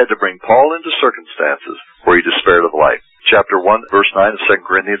so God had to bring Paul into circumstances where he despaired of life. Chapter 1, verse 9 of 2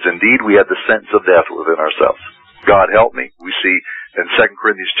 Corinthians, indeed we had the sentence of death within ourselves. God help me. We see in 2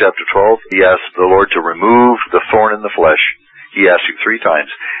 Corinthians chapter 12, he asked the Lord to remove the thorn in the flesh. He asked him 3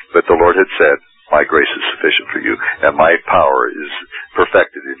 times, but the Lord had said, my grace is sufficient for you, and my power is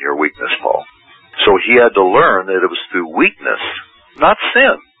perfected in your he had to learn that it was through weakness, not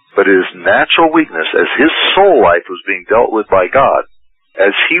sin, but his natural weakness, as his soul life was being dealt with by God,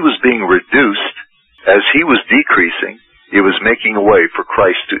 as he was being reduced, as he was decreasing, it was making a way for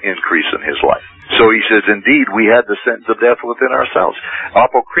Christ to increase in his life. So he says, indeed, we had the sentence of death within ourselves.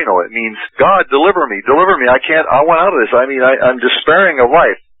 Apokrino, it means, God, deliver me, I want out of this. I'm despairing of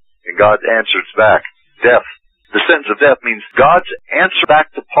life. And God answers back, death. The sentence of death means God's answer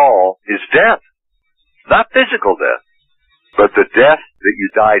back to Paul is death. Not physical death, but the death that you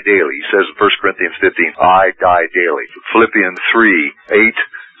die daily. He says in 1 Corinthians 15, I die daily. Philippians 3, 8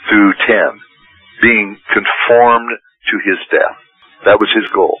 through 10, being conformed to his death. That was his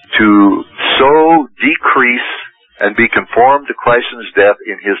goal, to so decrease and be conformed to Christ in his death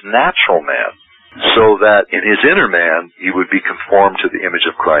in his natural man, so that in his inner man he would be conformed to the image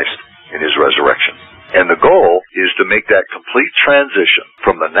of Christ in his resurrection. And the goal is to make that complete transition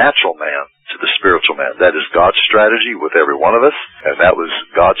from the natural man to the spiritual man. That is God's strategy with every one of us, and that was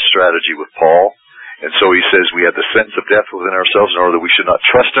God's strategy with Paul. And so he says we had the sentence of death within ourselves in order that we should not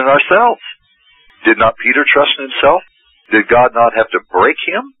trust in ourselves. Did not Peter trust in himself? Did God not have to break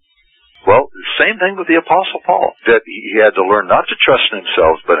him? Well, the same thing with the Apostle Paul, that he had to learn not to trust in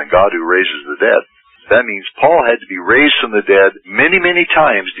himself, but in God who raises the dead. That means Paul had to be raised from the dead many, many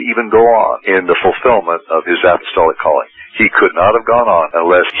times to even go on in the fulfillment of his apostolic calling. He could not have gone on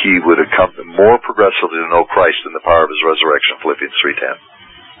unless he would have come more progressively to know Christ in the power of his resurrection, Philippians 3:10.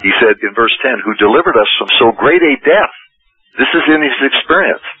 He said in verse 10, who delivered us from so great a death. This is in his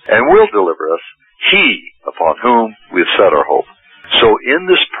experience, and will deliver us, he upon whom we have set our hope. So in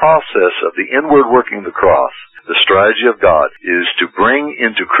this process of the inward working of the cross, the strategy of God is to bring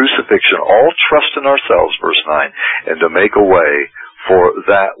into crucifixion all trust in ourselves, verse 9, and to make a way for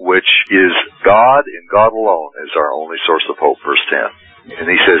that which is God and God alone as our only source of hope, verse 10. And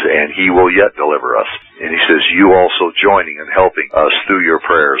he says, and he will yet deliver us. And he says, you also joining and helping us through your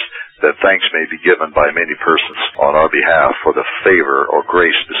prayers, that thanks may be given by many persons on our behalf for the favor or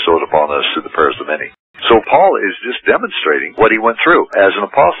grace bestowed upon us through the prayers of many. So Paul is just demonstrating what he went through as an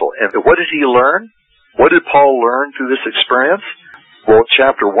apostle. And what did he learn? What did Paul learn through this experience? Well,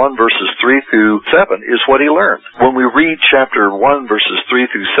 chapter 1, verses 3 through 7 is what he learned. When we read chapter 1, verses 3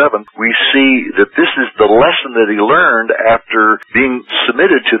 through 7, we see that this is the lesson that he learned after being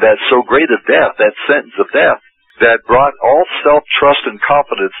submitted to that so great a death, that sentence of death, that brought all self-trust and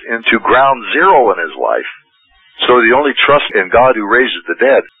confidence into ground zero in his life. So the only trust in God who raises the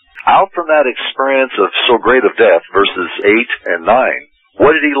dead. Out from that experience of so great of death, verses 8 and 9,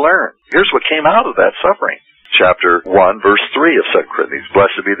 what did he learn? Here's what came out of that suffering. Chapter 1, verse 3 of 2 Corinthians.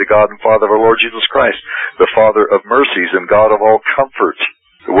 Blessed be the God and Father of our Lord Jesus Christ, the Father of mercies and God of all comfort.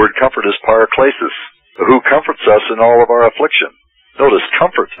 The word comfort is paraklesis, who comforts us in all of our affliction. Notice,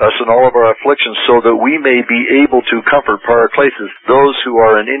 comforts us in all of our afflictions so that we may be able to comfort paraklesis, those who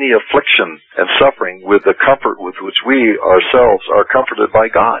are in any affliction and suffering with the comfort with which we ourselves are comforted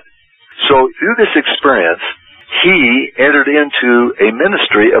by God. So through this experience, he entered into a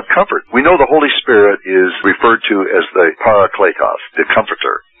ministry of comfort. We know the Holy Spirit is referred to as the parakletos, the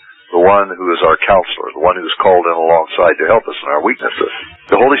comforter, the one who is our counselor, the one who is called in alongside to help us in our weaknesses.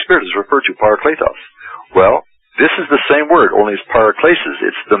 The Holy Spirit is referred to parakletos. Well, this is the same word, only it's paraklesis.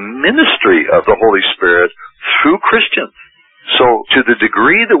 It's the ministry of the Holy Spirit through Christians. So to the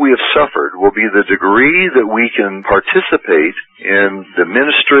degree that we have suffered will be the degree that we can participate in the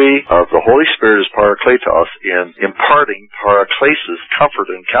ministry of the Holy Spirit as parakletos in imparting paraklesis,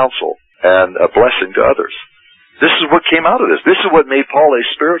 comfort and counsel, and a blessing to others. This is what came out of this. This is what made Paul a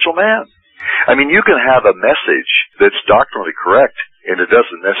spiritual man. I mean, you can have a message that's doctrinally correct, and it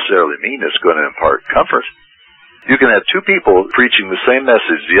doesn't necessarily mean it's going to impart comfort. You can have two people preaching the same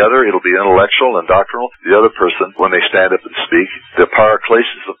message. The other, it'll be intellectual and doctrinal. The other person, when they stand up and speak, the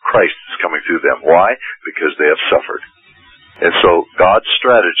paraklesis of Christ is coming through them. Why? Because they have suffered. And so God's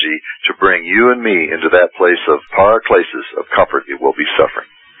strategy to bring you and me into that place of paraklesis, of comfort, it will be suffering.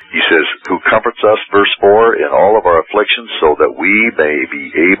 He says, who comforts us, verse 4, in all of our afflictions, so that we may be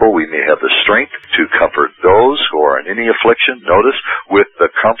able, we may have the strength to comfort those who are in any affliction. Notice, with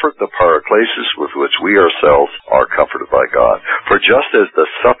the comfort, the paraklesis with which we ourselves are comforted by God. For just as the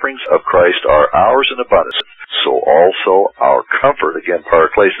sufferings of Christ are ours in abundance, so also our comfort, again,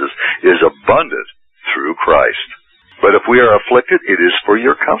 paraklesis, is abundant through Christ. But if we are afflicted, it is for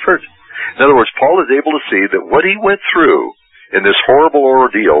your comfort. In other words, Paul is able to see that what he went through in this horrible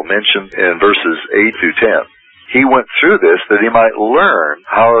ordeal mentioned in verses 8 through 10, he went through this that he might learn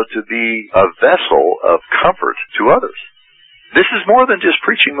how to be a vessel of comfort to others. This is more than just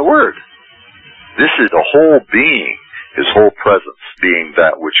preaching the word. This is the whole being, his whole presence being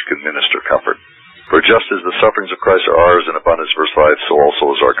that which can minister comfort. For For just as the sufferings of Christ are ours in abundance, verse 5, so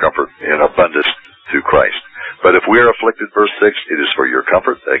also is our comfort in abundance through Christ. But if we are afflicted, verse 6, it is for your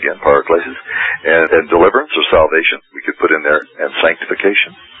comfort, again, paraclesis, and deliverance or salvation, we could put in there, and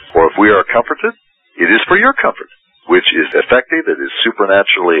sanctification. Or if we are comforted, it is for your comfort, which is effective, it is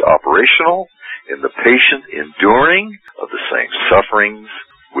supernaturally operational in the patient enduring of the same sufferings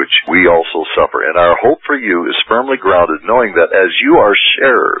which we also suffer. And our hope for you is firmly grounded, knowing that as you are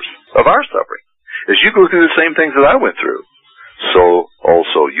sharers of our suffering, as you go through the same things that I went through, so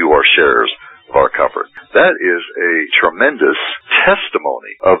also you are sharers of our comfort. That is a tremendous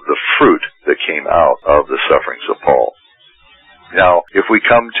testimony of the fruit that came out of the sufferings of Paul. Now, if we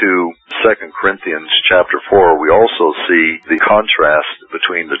come to 2 Corinthians chapter 4, we also see the contrast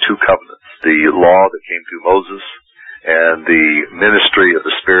between the two covenants, the law that came through Moses and the ministry of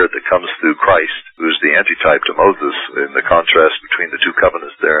the Spirit that comes through Christ, who is the antitype to Moses, in the contrast between the two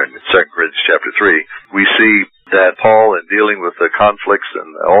covenants there in 2 Corinthians chapter 3. We see that Paul, in dealing with the conflicts and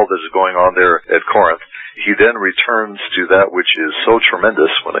all that is going on there at Corinth, he then returns to that which is so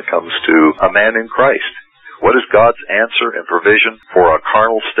tremendous when it comes to a man in Christ. What is God's answer and provision for a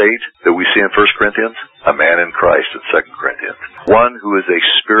carnal state that we see in 1 Corinthians? A man in Christ in 2 Corinthians. One who is a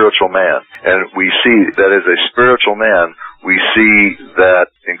spiritual man. And we see that as a spiritual man, we see that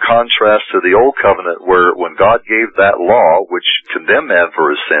in contrast to the old covenant where when God gave that law, which condemned man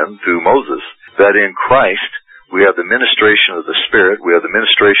for his sin through Moses, that in Christ we have the ministration of the Spirit, we have the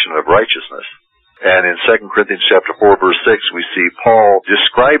ministration of righteousness. And in 2 Corinthians chapter 4, verse 6, we see Paul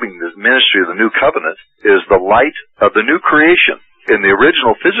describing the ministry of the new covenant as the light of the new creation. In the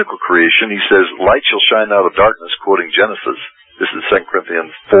original physical creation, he says, light shall shine out of darkness, quoting Genesis. This is 2 Corinthians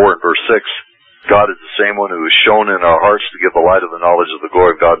 4 and verse 6. God is the same one who is shown in our hearts to give the light of the knowledge of the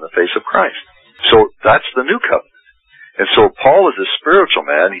glory of God in the face of Christ. So that's the new covenant. And so Paul is a spiritual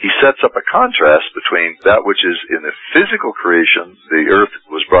man. He sets up a contrast between that which is in the physical creation, the earth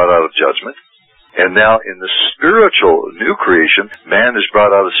was brought out of judgment, and now in the spiritual new creation, man is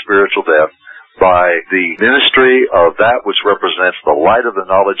brought out of spiritual death by the ministry of that which represents the light of the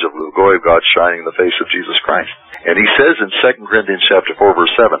knowledge of the glory of God shining in the face of Jesus Christ. And he says in 2 Corinthians chapter 4,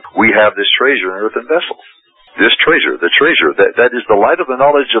 verse 7, we have this treasure in earthen vessels. This treasure, that is the light of the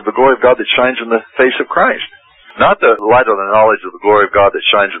knowledge of the glory of God that shines in the face of Christ. Not the light of the knowledge of the glory of God that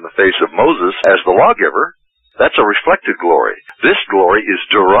shines in the face of Moses as the lawgiver. That's a reflected glory. This glory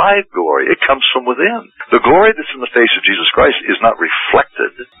is derived glory. It comes from within. The glory that's in the face of Jesus Christ is not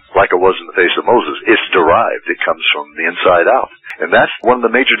reflected like it was in the face of Moses. It's derived. It comes from the inside out. And that's one of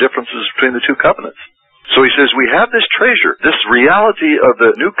the major differences between the two covenants. So he says, we have this treasure, this reality of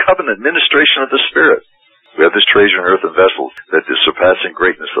the new covenant ministration of the Spirit. We have this treasure in earthen vessels, that the surpassing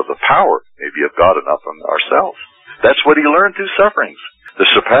greatness of the power may be of God and not from ourselves. That's what he learned through sufferings. The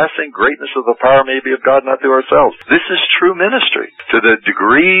surpassing greatness of the power may be of God, not through ourselves. This is true ministry. To the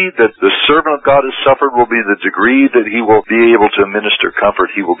degree that the servant of God has suffered will be the degree that he will be able to minister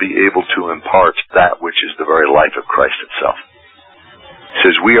comfort. He will be able to impart that which is the very life of Christ itself.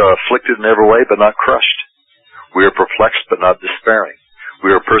 He says, we are afflicted in every way, but not crushed. We are perplexed, but not despairing. We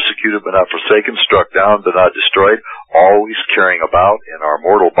are persecuted, but not forsaken, struck down, but not destroyed, always carrying about in our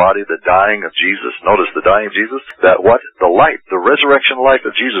mortal body the dying of Jesus. Notice the dying of Jesus, that what? The life, the resurrection life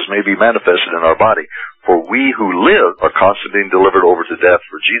of Jesus may be manifested in our body. For we who live are constantly being delivered over to death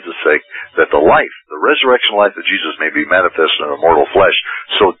for Jesus' sake, that the life, the resurrection life of Jesus may be manifested in our mortal flesh.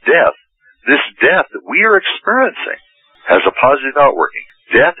 So death, this death that we are experiencing, has a positive outworking.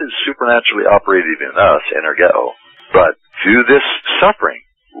 Death is supernaturally operative in us, energeo, but through this suffering,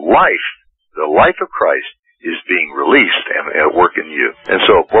 life, the life of Christ, is being released and at work in you. And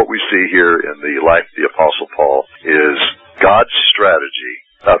so what we see here in the life of the Apostle Paul is God's strategy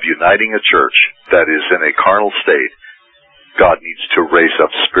of uniting a church that is in a carnal state. God needs to raise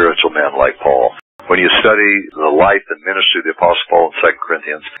up spiritual men like Paul. When you study the life and ministry of the Apostle Paul in 2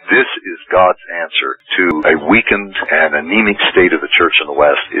 Corinthians, this is God's answer to a weakened and anemic state of the church in the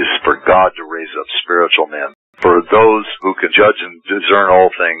West, is for God to raise up spiritual men. For those who can judge and discern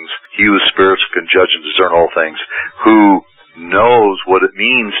all things, he who is spiritual can judge and discern all things, who knows what it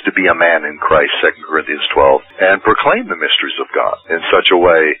means to be a man in Christ, 2 Corinthians 12, and proclaim the mysteries of God in such a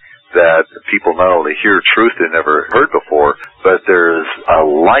way that people not only hear truth they never heard before, but there is a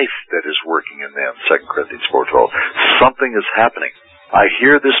life that is working in them, 2 Corinthians 4:12. Something is happening. I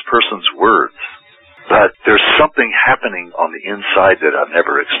hear this person's words, but there's something happening on the inside that I've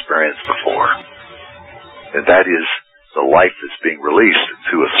never experienced before. And that is the life that's being released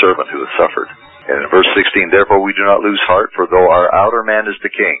through a servant who has suffered. And in verse 16, therefore we do not lose heart, for though our outer man is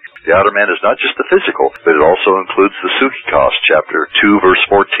decaying. The outer man is not just the physical, but it also includes the psychikos, chapter 2, verse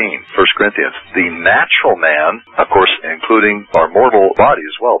 14, 1 Corinthians. The natural man, of course, including our mortal body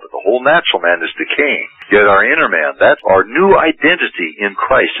as well, but the whole natural man is decaying. Yet our inner man, that our new identity in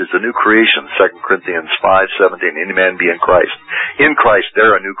Christ is a new creation. 2 Corinthians 5:17, any man be in Christ. In Christ,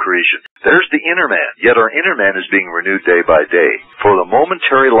 they're a new creation. There's the inner man. Yet our inner man is being renewed day by day. For the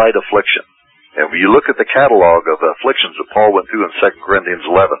momentary light affliction, and when you look at the catalog of afflictions that Paul went through in 2 Corinthians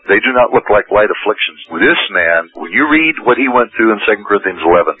 11, they do not look like light afflictions. With this man, when you read what he went through in 2 Corinthians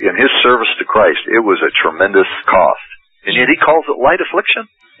 11, in his service to Christ, it was a tremendous cost. And yet he calls it light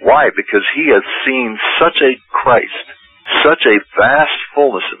affliction. Why? Because he has seen such a Christ, such a vast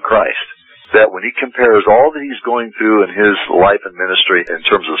fullness in Christ, that when he compares all that he's going through in his life and ministry in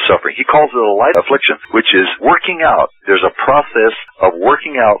terms of suffering, he calls it a light affliction, which is working out. There's a process of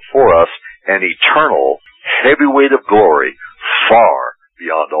working out for us an eternal heavy weight of glory far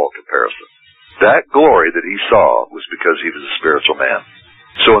beyond all comparison. That glory that he saw was because he was a spiritual man.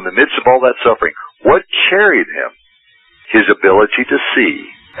 So in the midst of all that suffering, what carried him? His ability to see,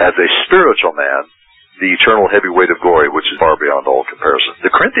 as a spiritual man, the eternal heavy weight of glory, which is far beyond all comparison. The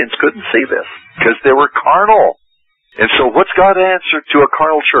Corinthians couldn't see this because they were carnal. And so what's God answer to a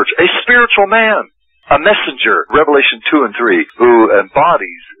carnal church? A spiritual man, a messenger, Revelation 2 and 3, who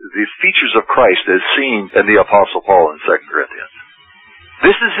embodies the features of Christ as seen in the Apostle Paul in 2 Corinthians.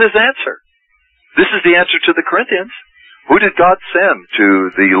 This is his answer. This is the answer to the Corinthians. Who did God send to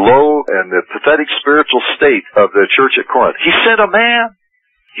the low and the pathetic spiritual state of the church at Corinth? He sent a man.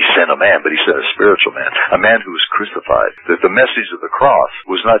 He sent a man, but he sent a spiritual man, a man who was crucified. That the message of the cross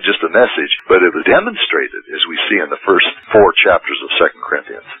was not just a message, but it was demonstrated, as we see in the first 4 chapters of 2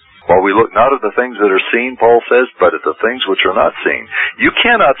 Corinthians. While we look not at the things that are seen, Paul says, but at the things which are not seen. You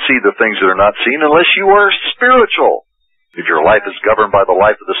cannot see the things that are not seen unless you are spiritual. If your life is governed by the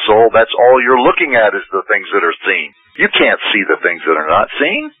life of the soul, that's all you're looking at is the things that are seen. You can't see the things that are not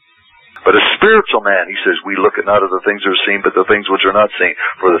seen. But a spiritual man, he says, we look at not at the things that are seen, but the things which are not seen.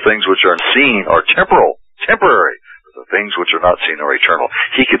 For the things which are seen are temporal, temporary. But the things which are not seen are eternal.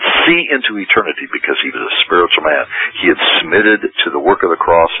 He could see into eternity because he was a spiritual man. He had submitted to the work of the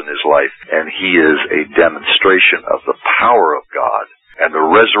cross in his life, and he is a demonstration of the power of God and the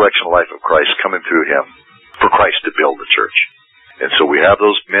resurrection life of Christ coming through him for Christ to build the church. And so we have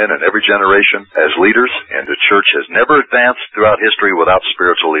those men in every generation as leaders, and the church has never advanced throughout history without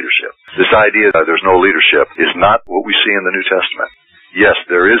spiritual leadership. This idea that there's no leadership is not what we see in the New Testament. Yes,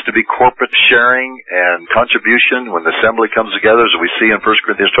 there is to be corporate sharing and contribution when the assembly comes together, as we see in 1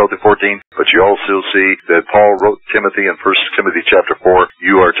 Corinthians 12-14, but you also see that Paul wrote Timothy in 1 Timothy chapter 4,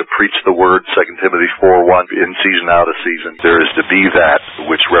 you are to preach the word, 2 Timothy 4:1, in season, out of season. There is to be that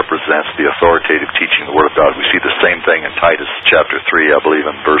which represents the authoritative teaching of the word of God. We see the same thing in Titus chapter 3, I believe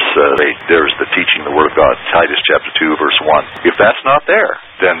in verse 8. There is the teaching of the word of God, Titus chapter 2, verse 1. If that's not there,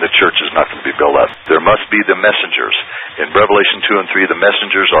 then the church is not going to be built up. There must be the messengers. In Revelation 2 and 3, the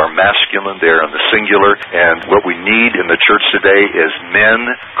messengers are masculine. They're in the singular. And what we need in the church today is men,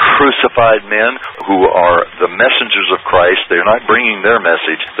 crucified men, who are the messengers of Christ. They're not bringing their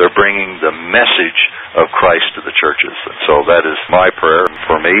message. They're bringing the message of Christ to the churches. And so that is my prayer.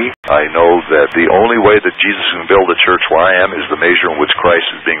 For me, I know that the only way that Jesus can build a church where I am is the measure in which Christ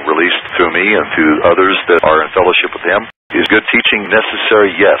is being released through me and through others that are in fellowship with him. Is good teaching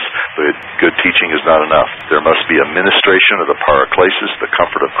necessary? Yes, but good teaching is not enough. There must be a ministration of the paraklesis, the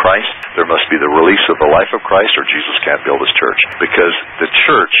comfort of Christ. There must be the release of the life of Christ, or Jesus can't build his church. Because the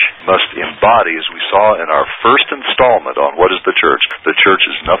church must embody, as we saw in our first installment on what is the church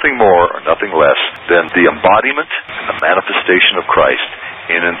is nothing more or nothing less than the embodiment and the manifestation of Christ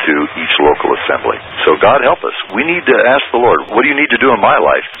in and through each local assembly. So God help us. We need to ask the Lord, what do you need to do in my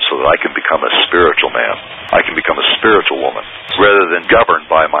life so that I can become a spiritual man? I can become a spiritual woman, rather than governed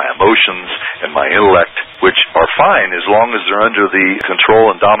by my emotions and my intellect, which are fine as long as they're under the control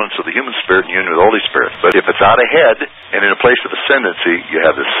and dominance of the human spirit and union with the Holy Spirit. But if it's out ahead and in a place of ascendancy, you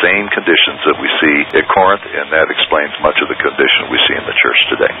have the same conditions that we see at Corinth, and that explains much of the condition we see in the church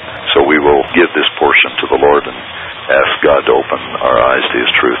today. So we will give this portion to the Lord and ask God to open our eyes to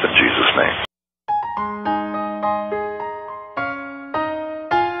his truth in Jesus' name.